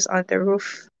and then he was on the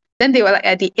roof. Then they were like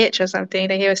at the edge or something.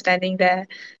 Then he was standing there.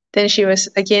 Then she was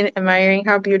again admiring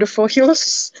how beautiful he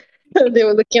was. They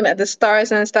were looking at the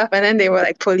stars and stuff, and then they were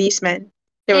like policemen.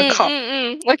 They were cops.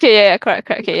 Okay, yeah, yeah, correct,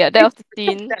 correct. Okay, yeah, that was the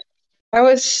scene.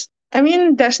 I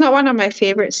mean, that's not one of my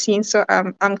favorite scenes, so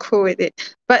I'm cool with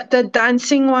it. But the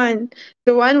dancing one,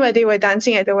 the one where they were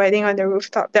dancing at the wedding on the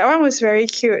rooftop, that one was very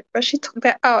cute. But she took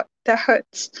that out. That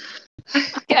hurts.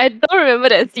 Okay, I don't remember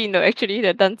that scene though, actually,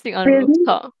 the dancing on Really?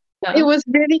 rooftop. It Yeah. was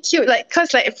really cute. Like,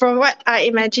 cause like from what I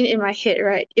imagined in my head,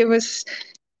 right?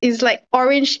 It's like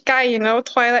orange sky,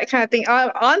 Twilight kind of thing.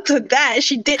 Onto that,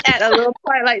 she did add a little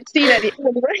Twilight scene at the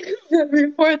end,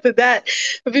 right?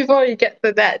 Before we get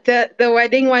to that, the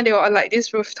wedding one, they were on like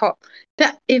this rooftop.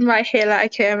 That in my head, like I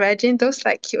can imagine those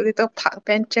like cute little park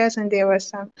benches, and there were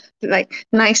some like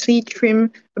nicely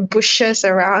trimmed bushes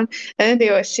around, and then they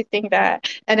were sitting there.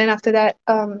 And then after that,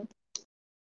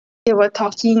 they were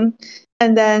talking,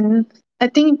 and then I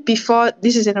think before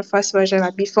this is in the first version,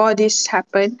 like before this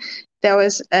happened, there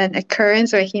was an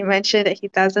occurrence where he mentioned that he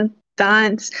doesn't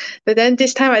dance. But then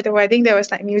this time at the wedding there was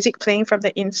like music playing from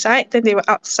the inside. Then they were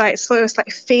outside, so it was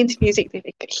like faint music that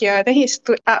they could hear. Then he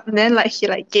stood up and then like he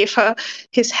like gave her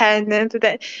his hand, and then after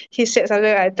that he said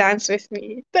something like dance with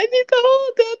me. Then you go,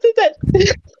 then after that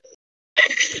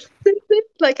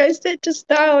like I said just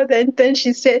now. Then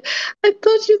she said, I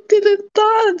thought you didn't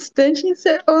dance. Then she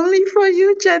said, only for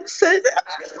you, Jensen.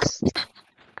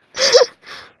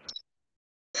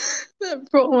 That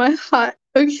broke my heart.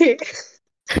 Okay.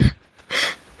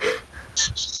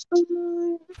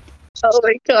 Oh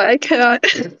my god, I cannot.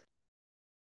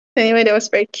 Anyway, that was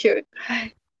very cute.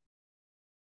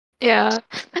 Yeah.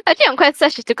 I think I'm quite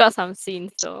sad she took out some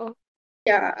scenes though.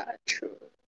 Yeah, true.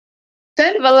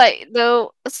 Then, But like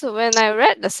so when I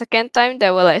read the second time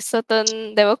there were like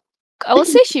there were I would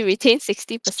say she retained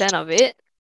 60% of it.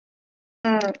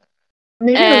 mm,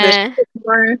 maybe a little And bit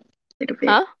more, little bit.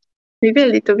 huh? Maybe a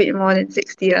little bit more than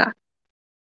 60 lah.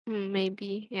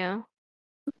 Maybe, yeah.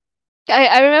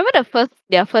 I remember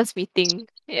their first meeting.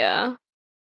 Yeah.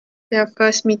 Their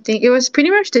first meeting. It was pretty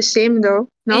much the same though,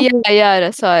 no? Yeah,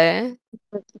 that's why.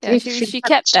 Yeah, If she she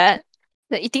kept that.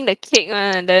 The eating the cake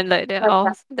one and then like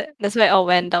that's why it all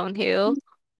went downhill.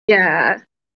 yeah,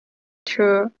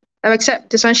 true. Except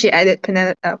this one she added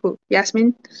who?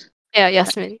 Yasmin. Yeah,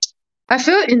 Yasmin. I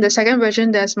feel in the second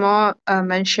version there's more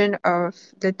mention of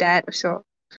the dad also.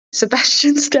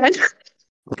 Sebastian's dad.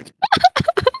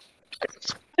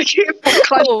 Okay,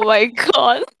 Oh my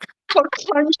god. for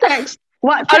context,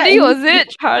 Wattpad Charlie, was it?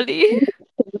 Charlie?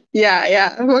 yeah,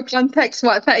 yeah. For context,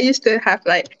 Wattpad used to have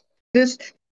like this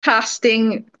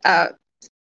casting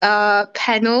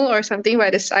panel or something by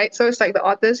the side. So it's like the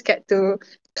authors get to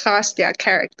cast their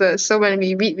characters. So when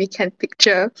we read, we can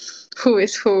picture who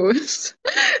is who.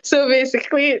 So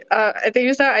basically, I think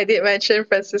just now I did mention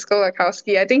Francisco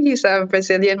Lakowski. I think he's a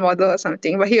Brazilian model or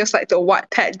something, but he was like the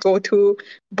Wattpad go-to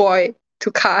boy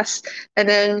to cast. And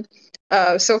then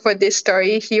so for this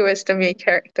story, he was the main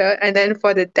character, and then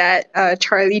for the dad,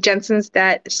 Charlie Jensen's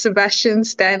dad, Sebastian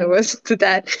Stan was the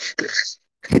dad.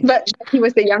 But he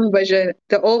was the young version.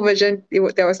 The old version,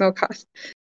 there was no cast.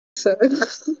 So,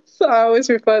 so I always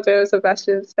refer to him as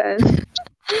Sebastian Stan.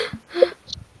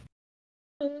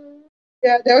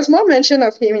 Yeah, there was more mention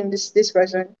of him in this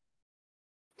version.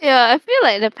 Yeah, I feel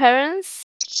like the parents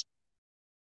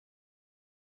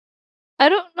I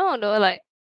don't know though, like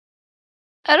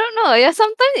I don't know. Yeah,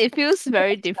 sometimes it feels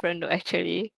very different though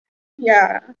actually.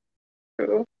 Yeah,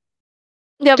 true.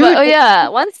 Yeah, but Dude, oh yeah,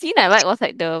 one scene I like was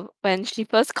like the when she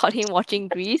first caught him watching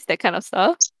Grease, that kind of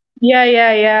stuff. yeah,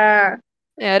 yeah, yeah.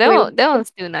 Yeah, Wait, that one was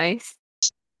still nice.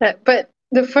 but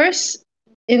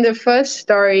in the first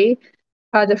story,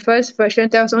 the first version,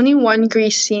 there was only one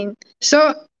Grease scene.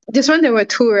 So this one there were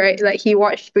two, right? Like he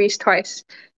watched Grease twice.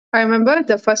 I remember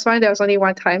the first one there was only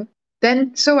one time.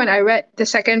 Then so when I read the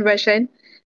second version,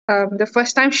 the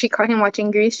first time she caught him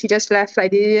watching Grease, she just left,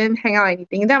 like they didn't hang out or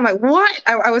anything. Then I'm like, what?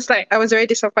 I was very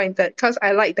disappointed because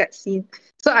I liked that scene.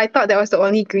 So I thought that was the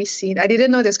only Grease scene. I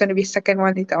didn't know there's gonna be a second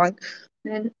one later on.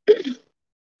 Then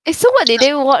So what did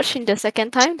they watch in the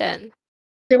second time then?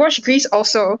 they watched Grease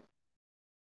also.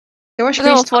 They watched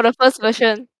No, Grease. for the first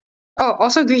version. Oh,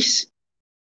 also Grease.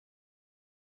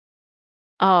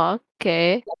 Oh,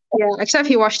 okay. Yeah, except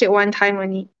he watched it one time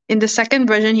only. In the second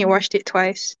version, he watched it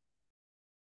twice.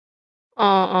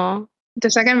 Oh. The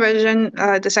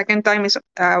second time is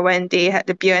when they had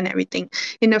the beer and everything.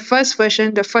 In the first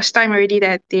version, the first time already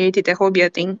that they did the whole beer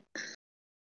thing.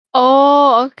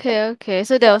 Oh, okay.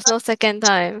 So there was no second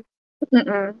time.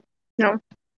 Mm-mm. No. Then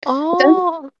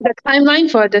Oh. the timeline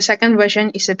for the second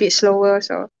version is a bit slower,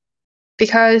 so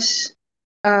because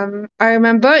I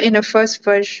remember in the first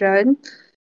version,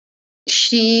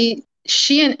 she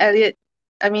and Elliot,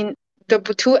 I mean the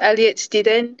two Elliots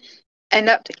didn't end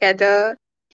up together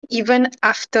even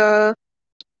after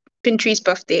Pintry's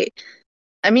birthday.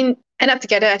 I mean, end up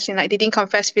together as in like they didn't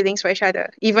confess feelings for each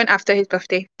other even after his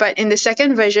birthday. But in the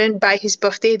second version, by his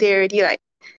birthday, they already like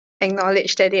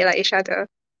acknowledged that they like each other.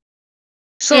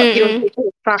 So it was Mm-mm. a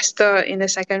bit faster in the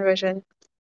second version.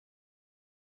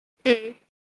 Mm.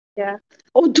 Yeah.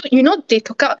 Oh, dude, you know they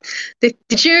took out. Did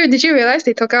you realize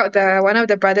they took out the one of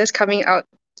the brothers coming out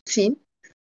scene?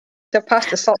 The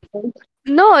past assault scene?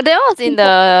 No, that was in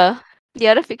the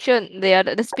other fiction,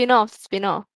 the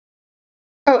spin-off.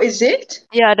 Oh, is it?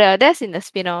 Yeah, that's in the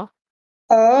spin-off.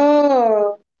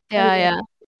 Oh, I Yeah, didn't yeah.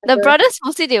 The remember. brothers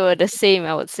mostly they were the same,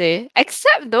 I would say.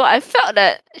 Except though, I felt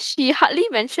that she hardly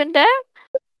mentioned them.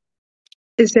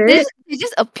 Is They it? they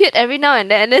just appeared every now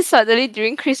and then suddenly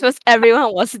during Christmas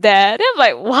everyone was there. Then I'm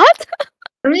like, what?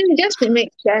 I mean, I guess it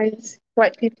makes sense.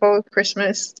 White people,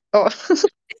 Christmas. Oh,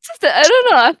 It's just that I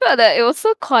don't know. I felt that it was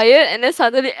so quiet and then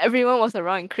suddenly everyone was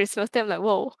around in Christmas. Then I'm like,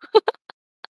 whoa.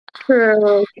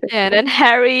 true. Yeah, and then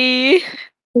Harry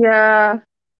Yeah.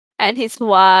 and his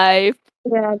wife.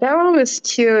 Yeah, that one was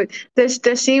cute. The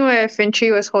scene where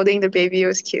Fintry was holding the baby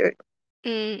was cute.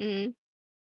 Mm-mm.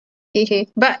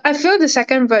 But I feel the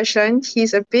second version,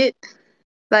 he's a bit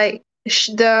like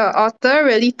the author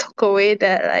really took away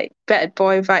that like bad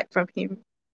boy vibe from him.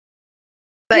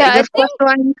 Yeah, Like I the think first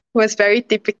one was very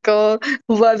typical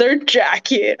leather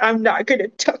jacket. I'm not gonna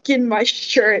tuck in my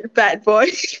shirt, bad boy.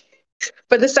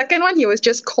 But the second one, he was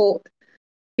just cold.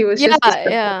 He was yeah, just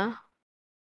distant. yeah.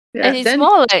 Yeah. And he's Then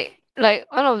more like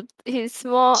one of he's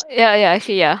more yeah,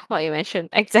 actually yeah, what you mentioned.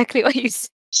 Exactly what you said.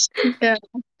 yeah.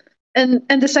 And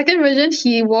the second version,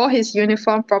 he wore his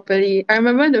uniform properly. I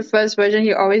remember in the first version,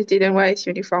 he always didn't wear his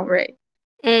uniform right.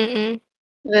 Mm-mm.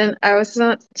 Then I was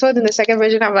not so in the second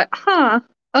version, I'm like, huh,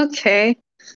 okay,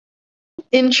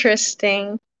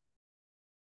 interesting.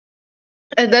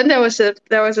 And then there was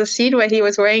a scene where he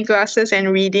was wearing glasses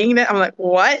and reading. That I'm like,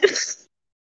 what?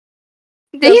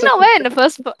 Did That he was a not wear in the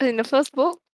first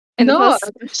book? In the no, I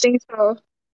first don't think so.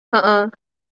 Uh-uh.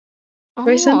 Oh,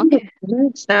 Recently okay. he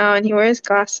wears now and he wears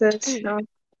glasses. Mm. No,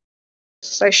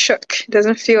 it's like shook.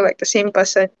 Doesn't feel like the same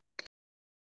person.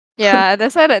 Yeah,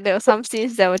 that's why like, there were some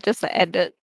scenes that were just like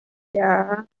added.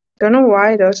 Yeah. Don't know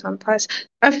why though some parts.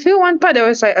 I feel one part that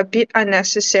was like a bit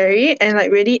unnecessary and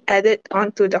like really added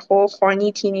onto the whole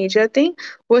horny teenager thing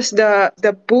was the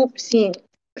boob scene.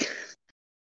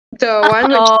 The one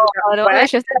where Oh, she got the one where wet.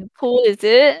 she was in the pool, is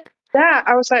it? Yeah,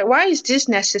 I was like, why is this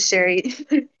necessary?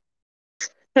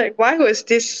 Like why was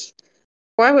this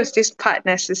part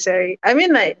necessary? I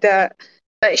mean like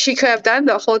she could have done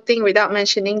the whole thing without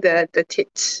mentioning the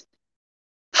tits.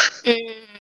 Mm.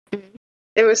 Mm.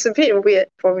 It was a bit weird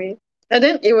for me. And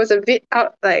then it was a bit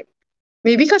out like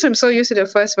maybe because I'm so used to the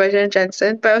first version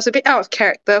Jensen, but it was a bit out of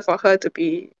character for her to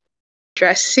be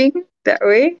dressing that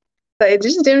way. Like it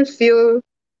just didn't feel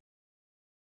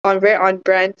very on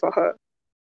brand for her.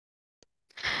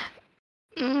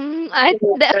 Okay,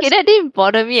 that didn't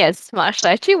bother me as much.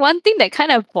 Like, actually, one thing that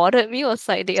kind of bothered me was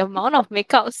like the amount of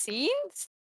makeup scenes.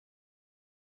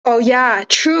 Oh yeah,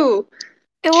 true.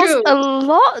 It was True. a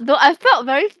lot, though. I felt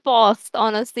very forced.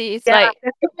 Honestly, it's Yeah,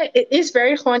 it is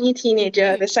very horny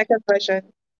teenager, the second version.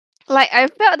 like I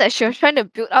felt that she was trying to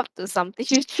build up to something.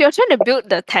 She was trying to build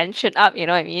the tension up. You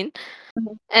know what I mean?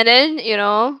 Mhm. And then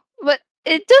but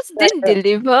it just didn't Right.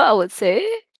 deliver. I would say.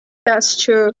 That's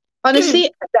true. Honestly,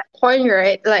 at that point,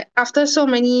 right, like after so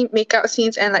many makeup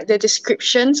scenes and like the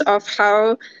descriptions of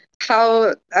how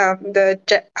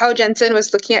Jensen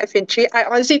was looking at Fintry, I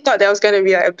honestly thought there was gonna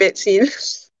be like a bed scene.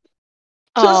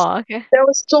 Because Oh, okay. there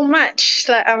was so much.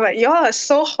 Like I'm like, y'all are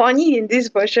so horny in this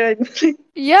version.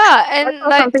 Yeah, I and thought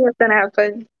like something was gonna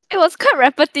happen. it was quite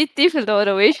repetitive though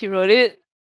the way she wrote it.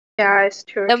 Yeah, it's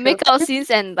true, The true. makeup scenes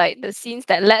and like the scenes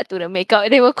that led to the makeup,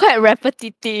 they were quite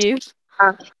repetitive.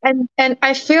 And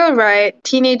I feel right,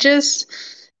 teenagers,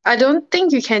 I don't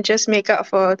think you can just make up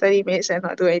for 30 minutes and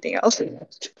not do anything else.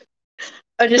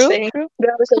 I'm just True, saying true.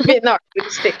 that was a bit not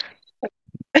realistic.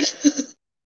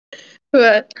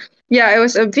 But yeah, it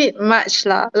was a bit much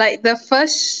lah. Like the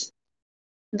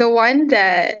one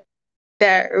that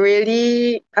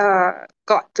really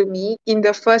got to me in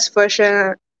the first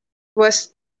version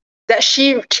was that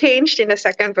she changed in the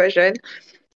second version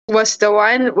was the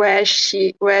one where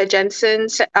Jensen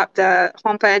set up the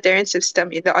home planetarium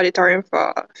system in the auditorium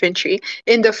for Fintry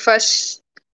in the first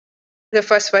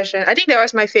version. I think that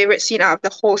was my favorite scene out of the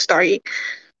whole story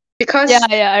Yeah, because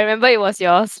yeah, I remember it was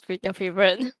your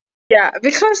favorite. yeah,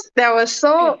 because that was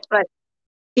so like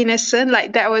innocent,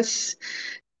 like it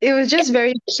was Yeah. just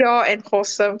very pure and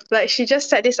wholesome. Like she just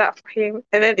set this up for him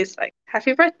and then it's like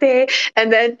happy birthday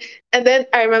and then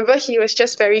I remember he was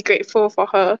just very grateful for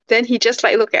her. Then he just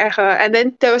like looked at her and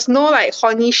then there was no like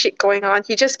horny shit going on.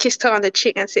 He just kissed her on the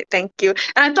cheek and said thank you.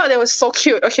 And I thought that was so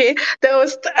cute, okay? That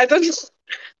was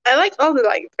I like all the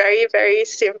like very, very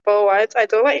simple ones. I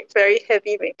don't like very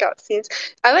heavy makeup scenes.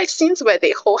 I like scenes where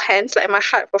they hold hands, like my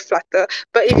heart will flutter.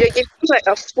 But if you give me like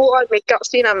a full on makeup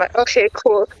scene, I'm like, okay,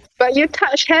 cool. But you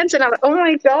touch hands and I'm like, oh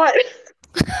my god.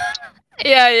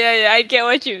 Yeah, yeah, yeah. I get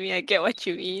what you mean. I get what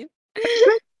you mean.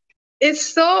 It's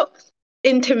so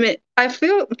intimate. I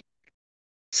feel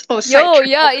so Yo,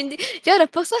 sidetracked. yeah, the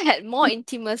person had more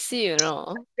intimacy.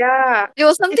 Yeah. It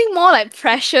was It's something more like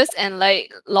precious and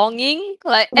like longing.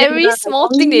 Like every yeah, small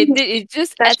thing they longing did, it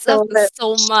just adds up special. to But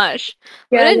so much.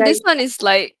 But yeah, then yeah, this one is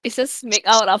like it's just make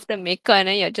out after maker and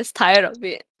then you're just tired of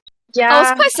it. I was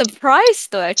yeah. quite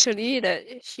surprised though actually that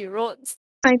she wrote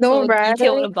I know, so right?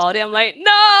 detailed about it. I'm like,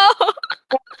 no.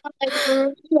 Like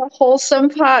the wholesome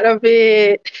part of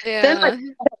it. Then like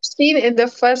Yeah. that scene in the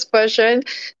first version,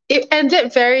 it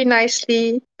ended very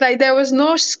nicely. Like there was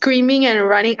no screaming and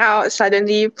running out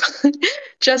suddenly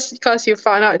just because you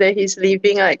found out that he's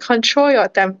leaving. Like control your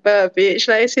temper, bitch.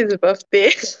 Like it's his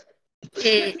birthday.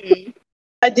 Mm-mm.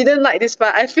 I didn't like this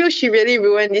part. I feel she really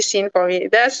ruined this scene for me.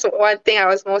 That's one thing I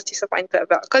was most disappointed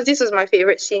about because this was my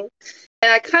favorite scene.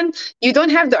 And I can't, you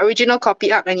don't have the original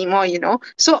copy up anymore, you know?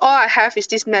 So all I have is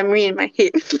this memory in my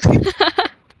head.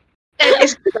 And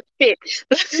it's the fit.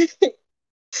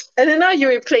 And then now you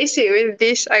replace it with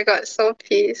this. I got so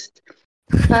pissed.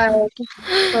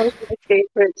 That was my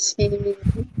favorite scene.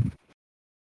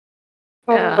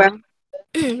 Oh, well.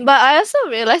 Yeah. But I also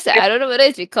realized that I don't know whether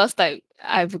it's because like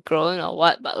I've grown or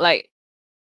what, but like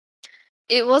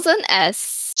it wasn't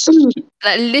as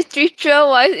like literature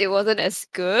wise it wasn't as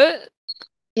good.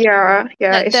 Yeah,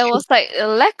 yeah, Like it's there true. was like a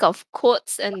lack of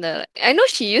quotes and the I know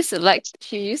she used to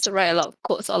write a lot of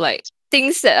quotes or like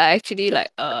things that are actually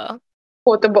like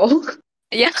Quotable.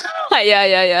 yeah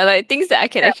yeah like things that I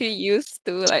can actually use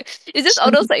to like it's just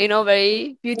all those like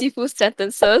very beautiful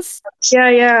sentences Yeah,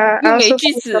 yeah. I 优美 also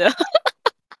句 felt so. 子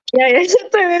Yeah, yeah,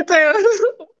 对对对。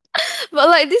but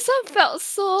like this one felt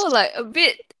so like a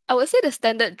bit I would say the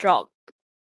standard drop.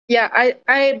 Yeah,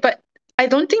 but I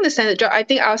don't think the standard drop. I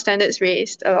think our standards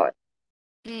raised a lot.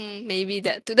 Maybe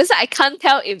that too. That's why I can't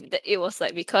tell if it was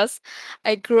like because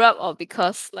I grew up or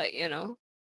because like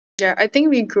Yeah, I think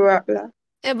we grew up lah.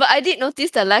 Yeah, but I did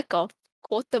notice the lack of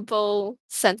quotable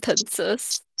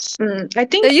sentences. I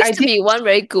There think I used to did. be one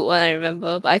very good one I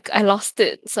remember, but I lost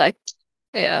it. So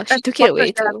yeah, I she took it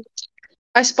away spotted them. too.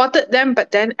 I spotted them,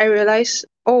 but then I realized,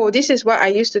 oh, this is what I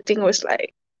used to think was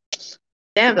like,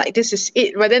 damn, like this is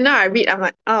it. But then now I read, I'm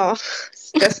like, oh,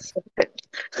 it's just.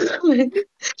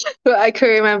 But I could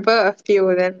remember a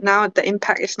few. Then now the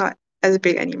impact is not as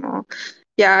big anymore.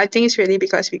 Yeah, I think it's really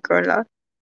because we grown up.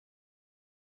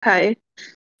 Hi.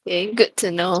 Okay, good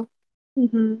to know.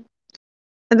 Mm-hmm.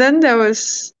 And then there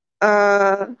was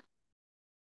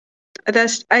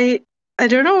That's I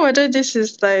don't know whether this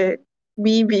is like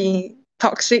me being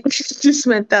toxic this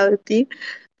mentality,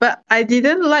 but I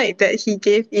didn't like that he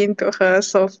gave in to her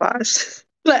so fast.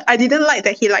 Like I didn't like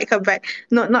that he liked her back.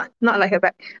 Not like her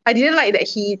back. I didn't like that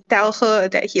he tell her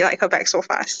that he liked her back so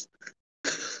fast.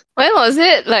 When was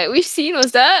it? Like which scene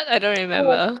was that? I don't Oh.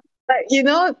 remember.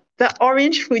 Like the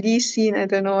orange hoodie scene, I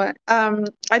don't know what.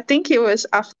 I think it was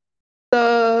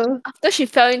after. After she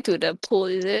fell into the pool,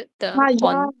 is it? The Yeah,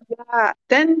 pond. yeah.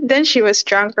 Then she was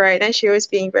drunk, right? Then she was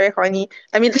being very horny.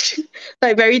 I mean,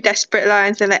 like very desperate lah,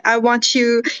 and said like, "I want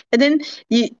you." And then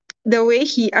you, the way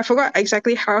I forgot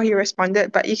exactly how he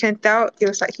responded, but you can tell it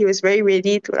was like he was very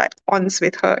ready to like ons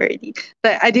with her already.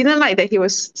 Like I didn't like that he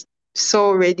was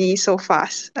so ready so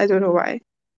fast. I don't know why.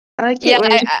 I like Yeah, it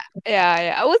when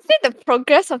yeah. I would say the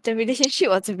progress of the relationship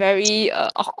was very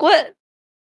awkward.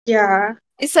 yeah,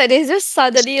 It's like they just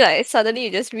suddenly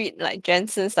you just read like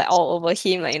Jensen's like all over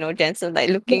him, like Jensen like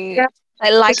looking yeah.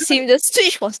 like It's likes him. The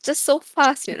switch was just so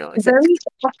fast. It's like, very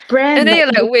off and brand. then Like you're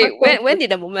it was like, not wait, so when good.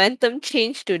 did the momentum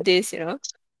change to this?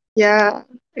 Yeah,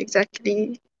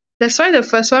 exactly. That's why the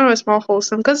first one was more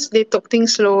wholesome because they took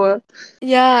things slower.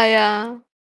 Yeah, yeah.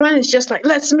 One is just like,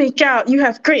 let's make out. You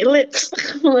have great lips.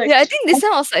 Like, Yeah, I think this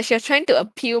one was like she was trying to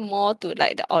appeal more to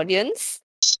like the audience.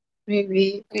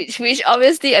 maybe. Which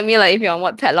obviously I mean like if you're on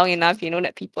Wattpad long enough, you know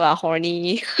that people are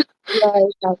horny. Yeah,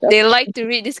 yeah, They that's like true. to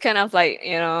read this kind of like,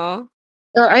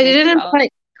 I make didn't out.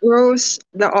 quite Rose,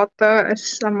 the author,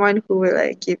 as someone who will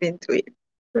like give into it.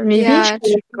 But maybe she Yeah,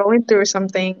 was true. going through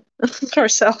something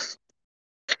herself.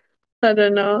 I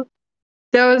don't know.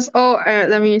 There was, oh,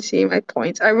 let me see my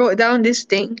points. I wrote down this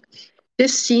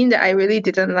scene that I really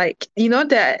didn't like. You know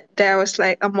that there was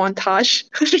like a montage.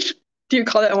 Do you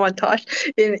call it a montage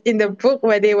in the book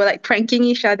where they were like pranking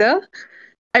each other?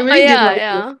 I Oh really didn't yeah, like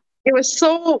it. yeah. It's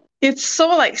so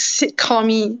like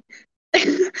sitcom-y.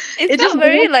 It It just felt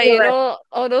very didn't like, feel like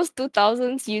all those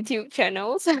 2000s YouTube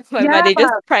channels whereby yeah, they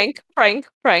just prank.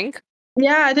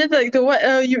 yeah. Then like the what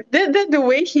you then the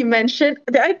way he mentioned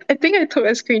I think I took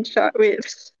a screenshot. Wait,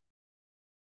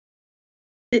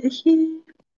 did he?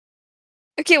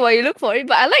 Okay, well you look for it,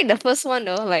 but I like the first one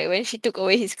though, like when she took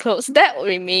away his clothes. That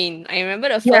remained. I remember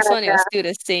the Yeah, first one, it was yeah. still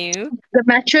the same. The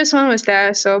mattress one was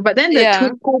there, so but then the Yeah.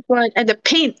 toothpaste one and the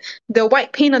paint, the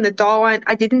white paint on the door one,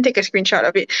 I didn't take a screenshot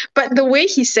of it. But the way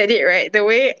he said it, right? The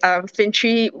way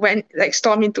Fintry went like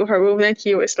stormed into her room and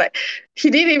he was like he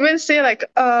didn't even say like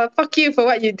fuck you for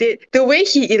what you did. The way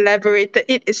he elaborated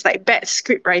it is like bad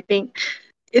script writing.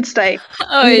 It's like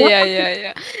Oh you know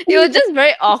yeah. It was just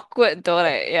very awkward though,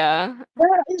 like yeah.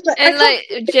 yeah, it's like I And can't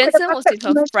like think of the Jensen was with perfect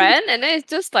her connection. friend, and then it's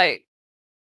just like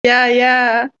Yeah,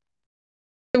 yeah.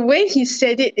 The way he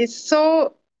said it is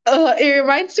so it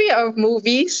reminds me of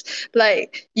movies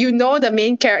like the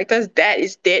main character's dad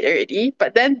is dead already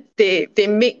but then they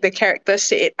make the character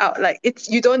say it out like it's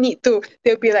you don't need to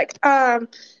they'll be like um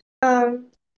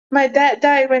my dad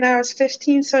died when I was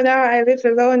 15, so now I live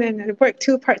alone and I work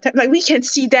two part time. Like we can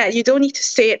see that. You don't need to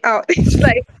say it out.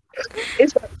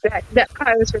 It's like that. That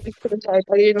part was really traumatized.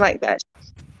 I didn't like that.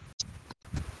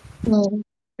 Mm.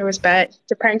 It was bad.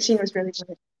 The prank scene was really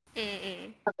bad.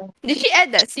 Mm-mm. Okay. Did she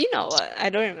add that scene or what? I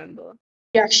don't remember.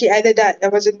 Yeah, she added that.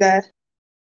 That wasn't there.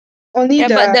 Only Yeah,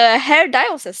 but the the hair dye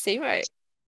was the same, right?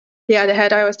 yeah, the hair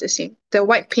dye was the same. The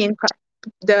white paint part,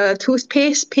 the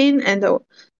toothpaste paint and the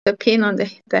paint on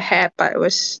the hair part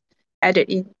was added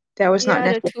in. That was not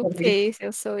Yeah, the necessary. toothpaste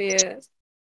was so weird.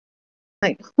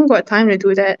 Like who got time to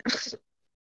do that?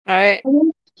 Right?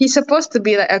 He's supposed to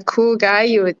be like a cool guy.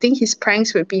 You would think his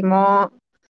pranks would be more,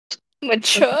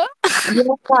 Mature? yeah,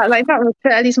 like not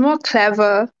mature, at least more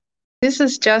clever. This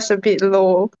is just a bit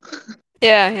low.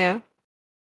 Yeah, yeah.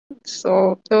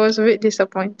 So it was a bit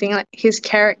disappointing. Like his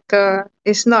character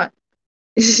is not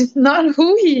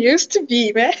who he used to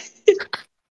be, man.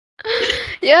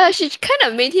 Yeah, she kind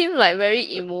of made him like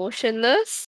very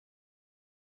emotionless.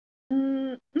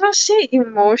 Not say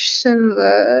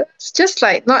emotionless, just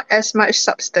like not as much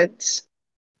substance.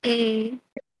 Mm.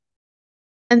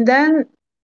 And then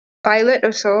Violet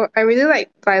also, I really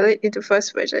like Violet in the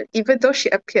first version, even though she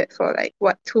appeared for like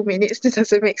what 2 minutes. This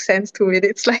doesn't make sense. 2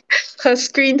 minutes, like her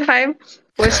screen time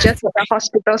was just like a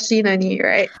hospital scene only,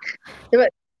 right?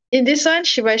 But in this one,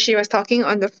 when she was talking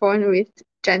on the phone with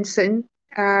Jensen,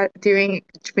 during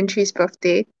Vintri's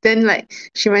birthday, then like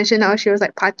she mentioned how she was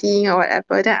like partying or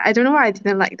whatever. Then I don't know why I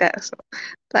didn't like that. So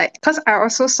like, cause I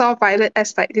also saw Violet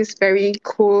as like this very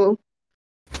cool,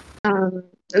 um,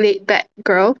 laid back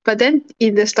girl, but then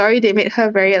in the story they made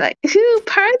her very like ooh,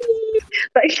 party,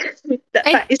 like that.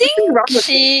 I But it's think nothing wrong with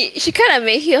it. she kind of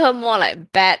made her more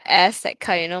like badass, that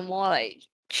kind, more like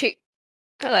chick,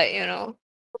 like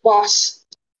Boss.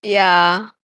 yeah,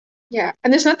 Yeah,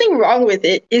 and there's nothing wrong with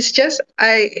it. It's just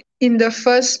I in the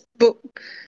first book,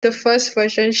 the first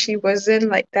version, she wasn't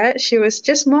like that. She was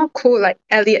just more cool, like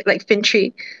Elliot, like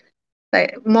Fintry,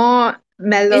 like more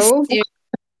mellow. mysterious.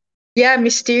 Yeah,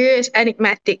 mysterious,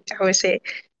 enigmatic, I would say.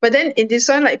 But then in this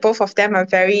one, like both of them are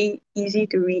very easy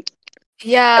to read.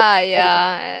 Yeah,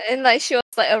 yeah, and like she was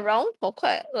like around for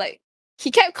quite like he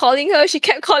kept calling her, she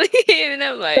kept calling him, and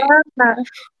I'm like, Yeah,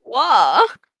 wow,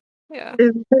 yeah.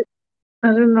 I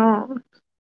don't know,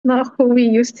 not who we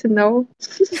used to know.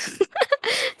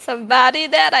 Somebody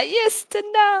that I used to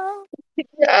know.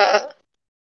 Yeah.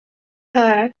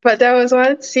 But there was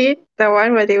one scene, the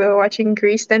one where they were watching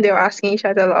Grease, then they were asking each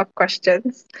other a lot of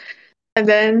questions. And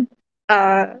then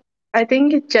uh I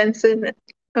think Jensen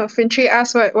Fintry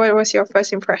asked what was your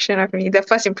first impression of me? The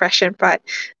first impression part.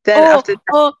 Then Oh, after that,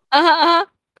 oh, uh-huh.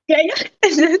 yeah,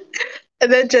 yeah.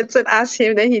 And then Jensen asked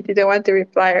him, then he didn't want to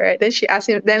reply, right? Then she asked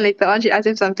him, then later on she asked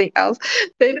him something else.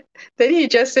 Then then he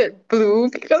just said blue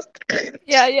because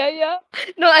Yeah, yeah, yeah.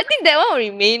 No, I think that one will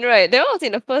remain, right? That one was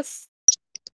in the first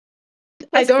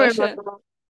I first don't version. remember.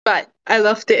 But I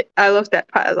loved it. I loved that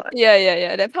part a lot. Yeah, yeah,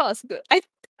 yeah. That part was good. I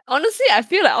honestly I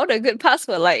feel like all the good parts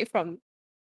were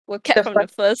kept The from the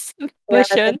first,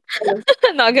 first yeah, version.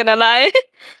 Not gonna lie.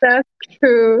 that's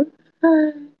true.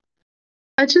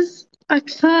 I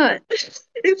can't.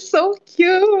 It's so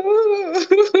cute.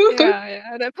 Yeah,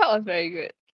 yeah. That part was very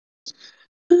good.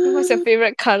 What's your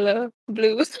favorite color?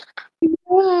 Blue.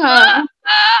 Yeah.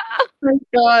 My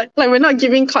God. Like we're not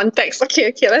giving context. Okay,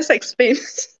 okay, let's explain.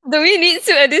 Do we need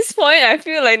to at this point? I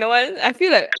feel like no one. I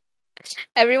feel like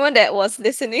everyone that was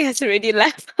listening has already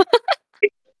left.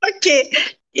 Okay.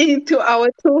 Into our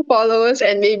two followers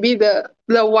and maybe the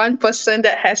one person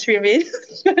that has remained.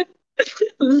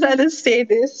 Let us say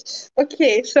this.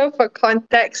 Okay, so for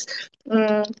context,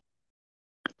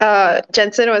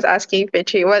 Jensen was asking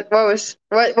Fitchy what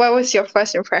was your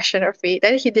first impression of me?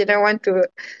 Then he didn't want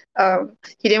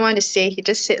to say, he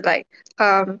just said like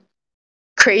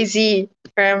crazy.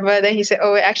 Remember? Then he said,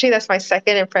 oh, actually, that's my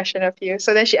second impression of you.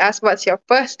 So then she asked, what's your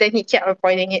first? Then he kept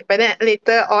avoiding it. But then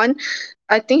later on,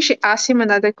 I think she asked him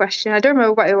another question. I don't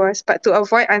remember what it was, but to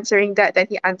avoid answering that, then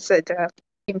he answered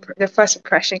the first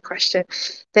impression question.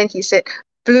 Then he said,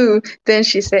 blue. Then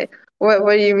she said, what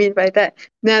do you mean by that?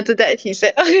 Then after that, he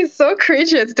said, oh, it's so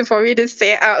cringe for me to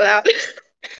say it out loud.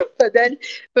 But then,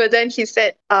 but then he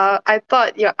said, I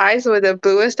thought your eyes were the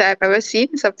bluest that I've ever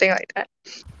seen, something like that.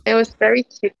 It was very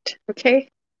cute. Okay,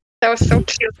 that was so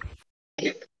cute.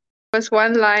 There was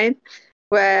one line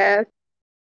where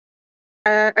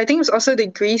I think it was also the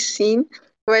Grease scene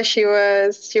where she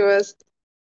was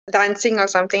dancing or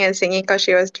something and singing because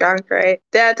she was drunk, right?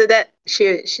 Then after that,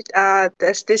 she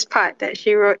there's this part that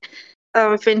she wrote.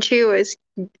 Finchi was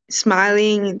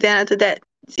smiling. Then after that,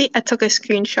 see, I took a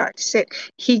screenshot. She said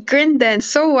he grinned then,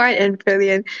 so wide and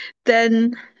brilliant.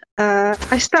 Then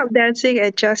I stopped dancing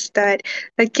and just stared,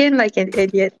 again like an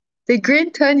idiot. The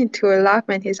grin turned into a laugh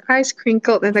and his eyes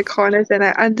crinkled in the corners, and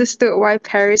I understood why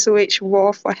Paris waged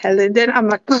war for Helen. Then I'm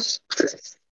like,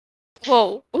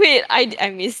 Whoa, wait, I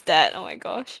missed that. Oh my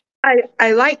gosh.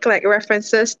 I like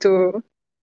references to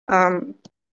um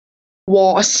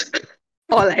wars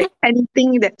or like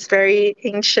anything that's very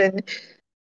ancient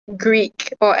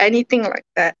Greek or anything like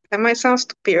that. That might sound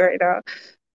stupid right now,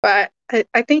 but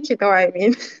I think you know what I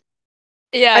mean.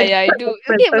 Yeah, I just yeah, I like do.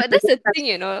 Okay, references but to that's this the thing,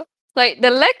 you know. Like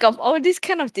the lack of all this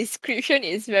kind of description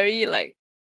is very like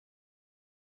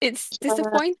it's kind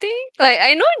disappointing. Like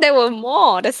I know there were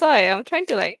more. That's why I'm trying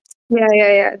to like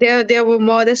yeah. There were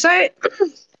more. That's why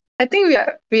I think we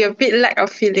are a bit lack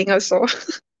of feeling also.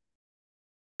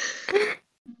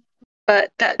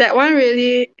 But that one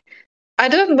really, I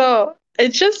don't know. It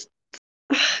just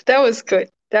that was good.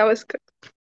 That was good.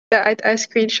 That I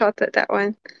screenshotted that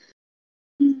one.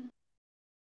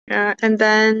 Yeah, and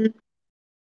then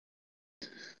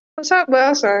what's up? What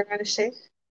else was I gonna say?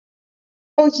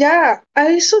 Oh yeah,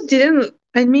 I also didn't.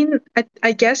 I mean,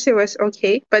 I guess it was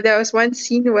okay, but there was one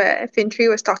scene where Fintry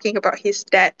was talking about his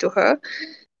dad to her,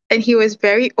 and he was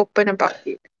very open about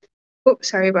it. Oops,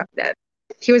 sorry about that.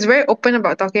 He was very open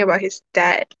about talking about his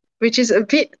dad, which is a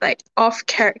bit like off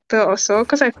character also,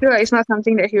 because I feel like it's not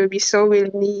something that he would be so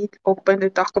willingly open to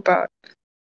talk about.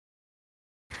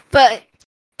 but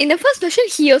in the first version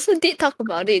he also did talk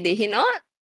about it, did he not?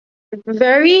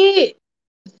 Very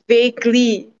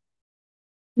vaguely,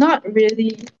 not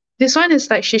really. This one is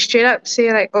like she straight up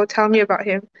say like, "Oh, tell me about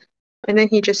him," and then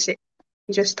he just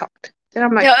talked. Then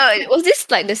I'm like, Yeah, was this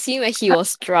like the scene where he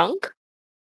was drunk?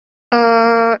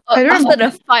 I don't After the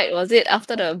remember. fight, was it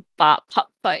after the bar pub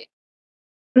fight?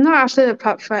 Not after the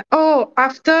pub fight. Oh,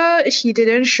 after he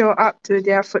didn't show up to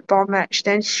their football match,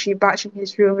 then she barged in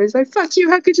his room. It's like, fuck you,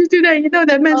 how could you do that? You know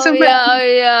that man Oh so bad. yeah, oh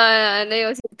yeah, and then it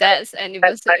was his dad's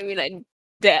anniversary. I mean, like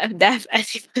death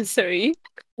anniversary.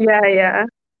 Yeah.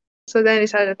 So then they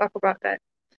decided to talk about that.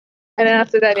 And then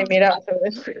after that, they made up. So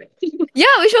Yeah,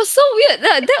 which was so weird.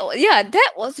 Yeah,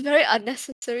 that was very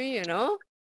unnecessary. You know.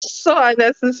 so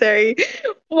unnecessary.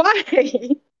 Why?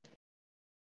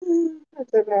 I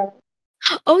don't know.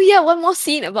 Oh yeah, one more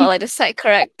scene about like the side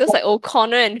characters like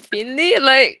O'Connor and Finley.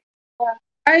 Like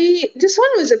This one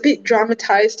was a bit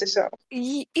dramatized as well.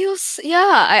 it was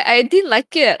yeah. I didn't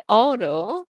like it at all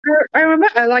though. I remember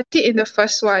I liked it in the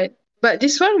first one, but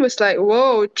this one was like,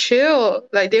 whoa, chill.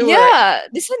 Like they were like, Yeah,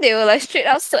 this one they were like straight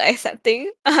out so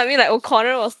accepting. I mean, like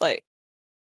O'Connor was like,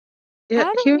 yeah,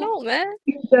 I he don't know, man.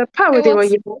 the part It where they were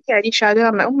was yelling at each other.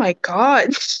 I'm like, oh my god.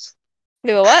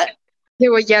 they were what? They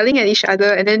were yelling at each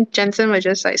other, and then Jensen was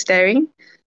just like staring.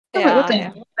 I'm like, what Yeah, the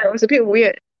yeah. hell? That was a bit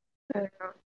weird. I don't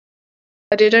know.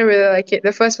 I didn't really like it.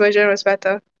 The first version was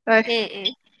better.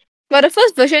 Mm-mm. But the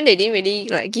first version they didn't really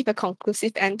like give a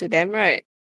conclusive end to them, right?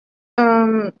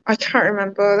 I can't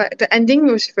remember. Like the ending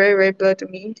was very blur to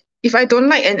me. If I don't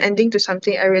like an ending to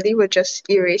something, I really would just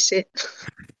erase it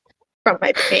from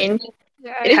my brain.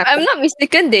 Yeah. It If I'm happened. not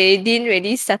mistaken, they didn't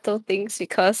really settle things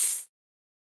because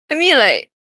I mean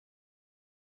like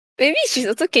maybe she's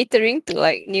also catering to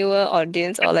like newer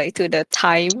audience or like to the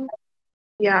time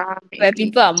Yeah, where maybe.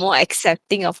 people are more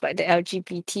accepting of like the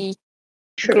LGBT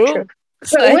True. group.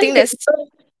 So But I when think that's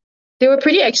they were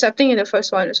pretty accepting in the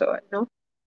first one as well, no?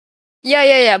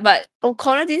 yeah. But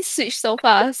O'Connor didn't switch so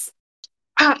fast.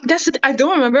 I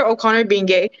don't remember O'Connor being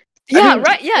gay. I Yeah, mean,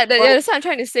 right. Yeah, that's what I'm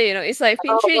trying to say. You know, it's like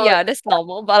Fintry, yeah, that's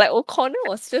normal. But like O'Connor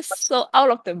was just so out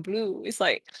of the blue. It's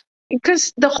like,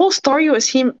 because the whole story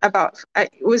was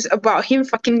was about him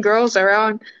fucking girls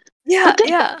around. yeah, But then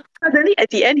yeah. suddenly at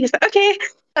the end he's like, okay.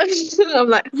 I'm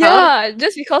like, huh? Yeah,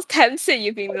 just because Tam said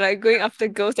you've been like going after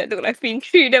girls that look like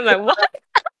Fintry, then I'm like, what?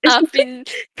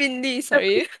 It's Finley,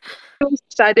 sorry. too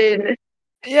sudden.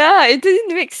 Yeah, it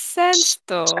didn't make sense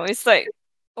though. It's like,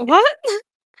 what?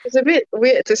 It's a bit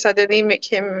weird to suddenly make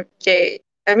him gay.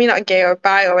 I mean, not gay or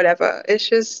bi or whatever. It's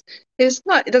just, it's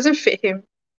not, it doesn't fit him.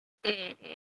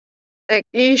 Mm, Like,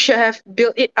 you should have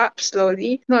built it up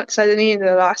slowly, not suddenly in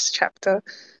the last chapter.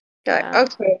 You're like, yeah,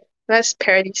 okay, let's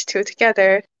pair these two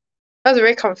together. I was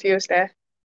very confused there.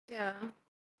 yeah.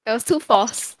 It was too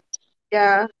forced.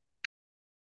 Yeah,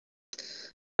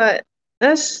 but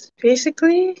that's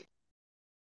basically,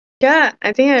 yeah,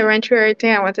 I think I ran through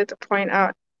everything I wanted to point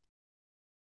out.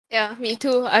 Yeah, me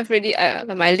too. I've really,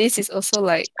 my list is also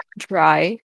like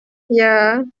dry.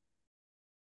 Yeah,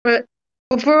 but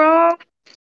overall,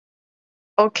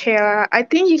 okay. I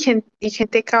think you can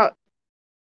take out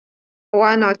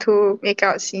one or two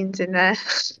makeout scenes in there.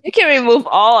 You can remove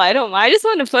all. I don't mind. I just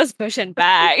want the first version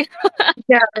back.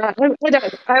 Yeah,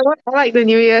 I like the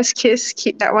New Year's kiss.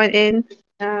 Keep that one in.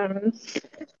 Um,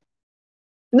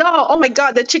 no, oh my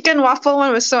god, the chicken waffle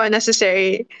one was so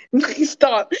unnecessary.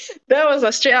 Stop. That was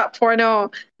a straight up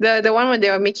porno. The one when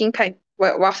they were making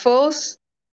waffles.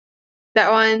 That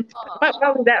one. What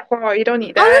was that for? You don't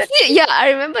need that. Honestly, yeah, I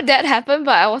remember that happened,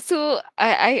 but I was so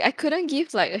I couldn't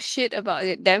give like a shit about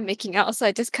it, them making out, so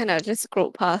I just kind of just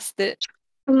scrolled past it.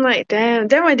 I'm like, damn.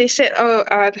 Then when they said, oh,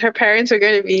 her parents were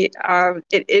going to be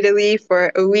in Italy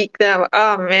for a week, then I'm like,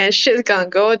 oh man, shit's gonna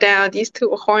go down. These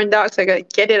two horn dogs are gonna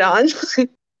get it on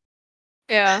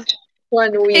Yeah.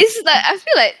 1 week. It's like I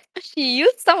feel like she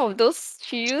used some of those.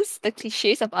 She used the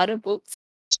cliches of other books.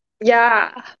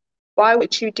 Yeah. Why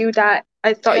would you do that?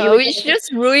 I thought you Yeah, were which gonna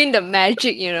just ruined the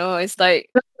magic. It's like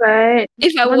right.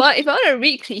 if I want to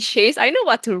read cliches, I know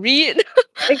what to read.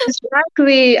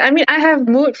 Exactly. I mean, I have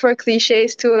mood for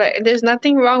cliches too. Like, there's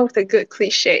nothing wrong with a good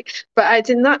cliche, but I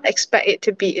did not expect it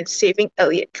to be in Saving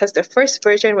Elliot because the first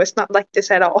version was not like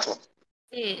this at all.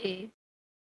 Mm-mm.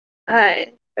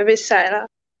 I a bit sad, lah.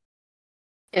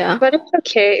 Yeah. But it's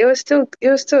okay. It was still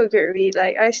a good read.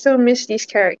 Like, I still miss these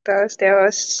characters. There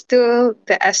was still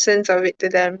the essence of it to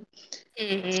them. So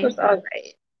Mm-mm. it's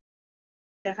alright.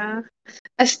 Yeah.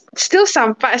 Still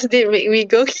some parts did make me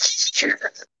go. It's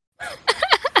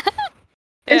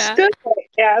Yeah. still like,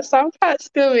 yeah, some parts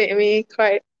still make me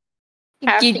quite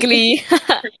happy. Giggly.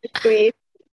 Basically.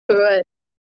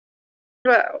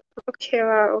 But okay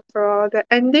well overall. The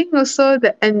ending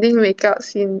makeout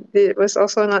scene it was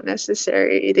also not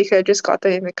necessary. They could have just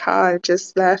gotten in the car and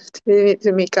just left. You need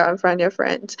to make out in front of your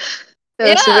friends. It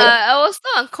Yeah, was a bit I was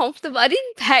so uncomfortable. I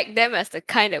didn't tag them as the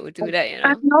kind that would do that,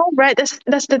 I know, right?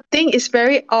 That's the thing, it's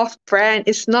very off brand.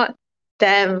 It's not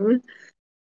them.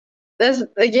 There's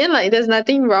again like there's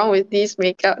nothing wrong with these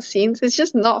makeup scenes. It's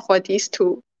just not for these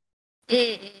two.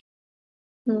 Mm-mm.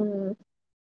 Hmm.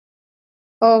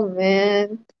 Oh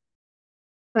man.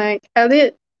 Like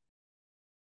Elliot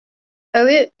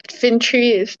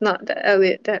Fintry is not the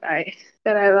Elliot that I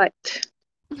liked.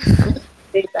 I'm gonna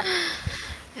say that.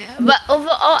 Yeah, but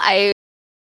overall, I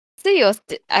say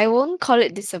I won't call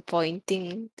it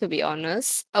disappointing, to be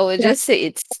honest. I would Yeah, just say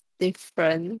it's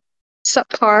different.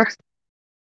 subpar,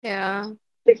 Yeah.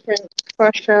 different for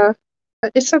sure.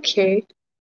 But it's okay.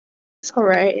 It's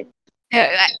alright.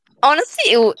 Yeah,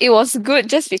 honestly, it was good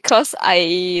just because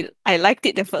I liked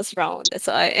it the first round. That's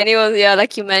why. And it was, yeah,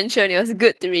 like you mentioned, it was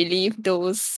good to relive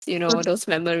those, those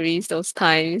memories, those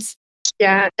times,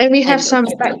 Yeah, and we have and some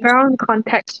those scenes. background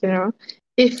context.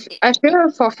 If I feel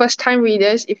for first time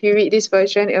readers, if you read this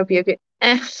version, it'll be a bit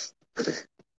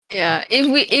Yeah,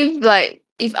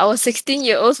 if our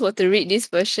 16-year-olds were to read this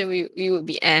version, we would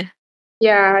be eh.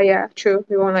 Yeah, yeah, true.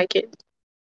 We won't like it.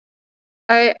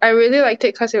 I really liked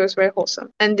it because it was very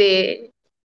wholesome, and it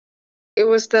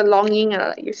was the longing,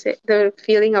 like you said, the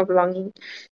feeling of longing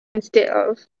instead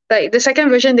of like the second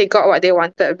version. They got what they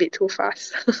wanted a bit too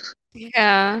fast,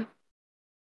 Yeah.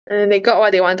 and they got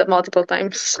what they wanted multiple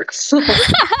times.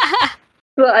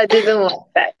 So I didn't like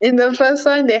that. In the first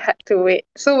one, they had to wait.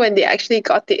 So when they actually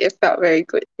got it, it felt very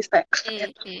good. It's like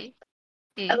Mm, mm,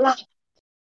 I mm. love.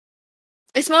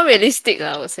 It's more realistic,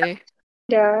 I would say.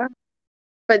 Yeah,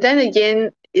 but then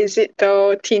again, is it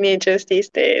though? Teenagers these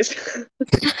days.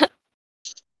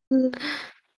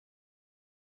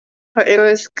 But it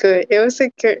was good. It was a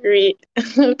good read.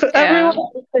 To Yeah. everyone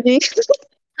listening,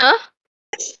 Huh?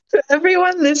 to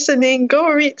everyone listening, go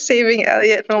read Saving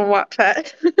Elliot from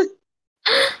Wattpad.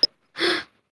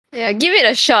 Yeah, give it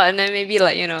a shot and then maybe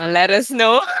let us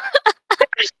know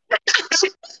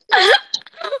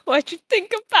what you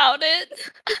think about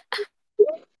it.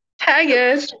 Tag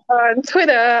us on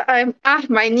Twitter. I'm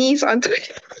my niece on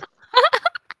Twitter.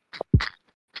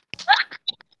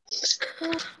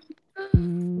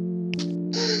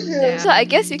 Yeah. So I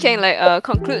guess we can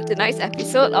conclude tonight's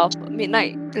episode of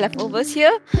Midnight Leftovers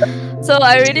here. So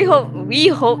I really we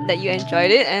hope that you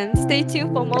enjoyed it and stay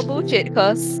tuned for more bullshit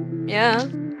because yeah,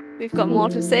 we've got more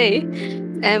to say.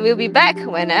 And we'll be back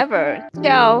whenever.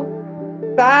 Ciao.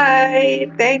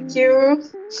 Bye. Thank you.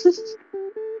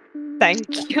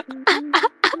 Thank you.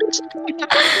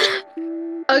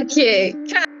 Okay.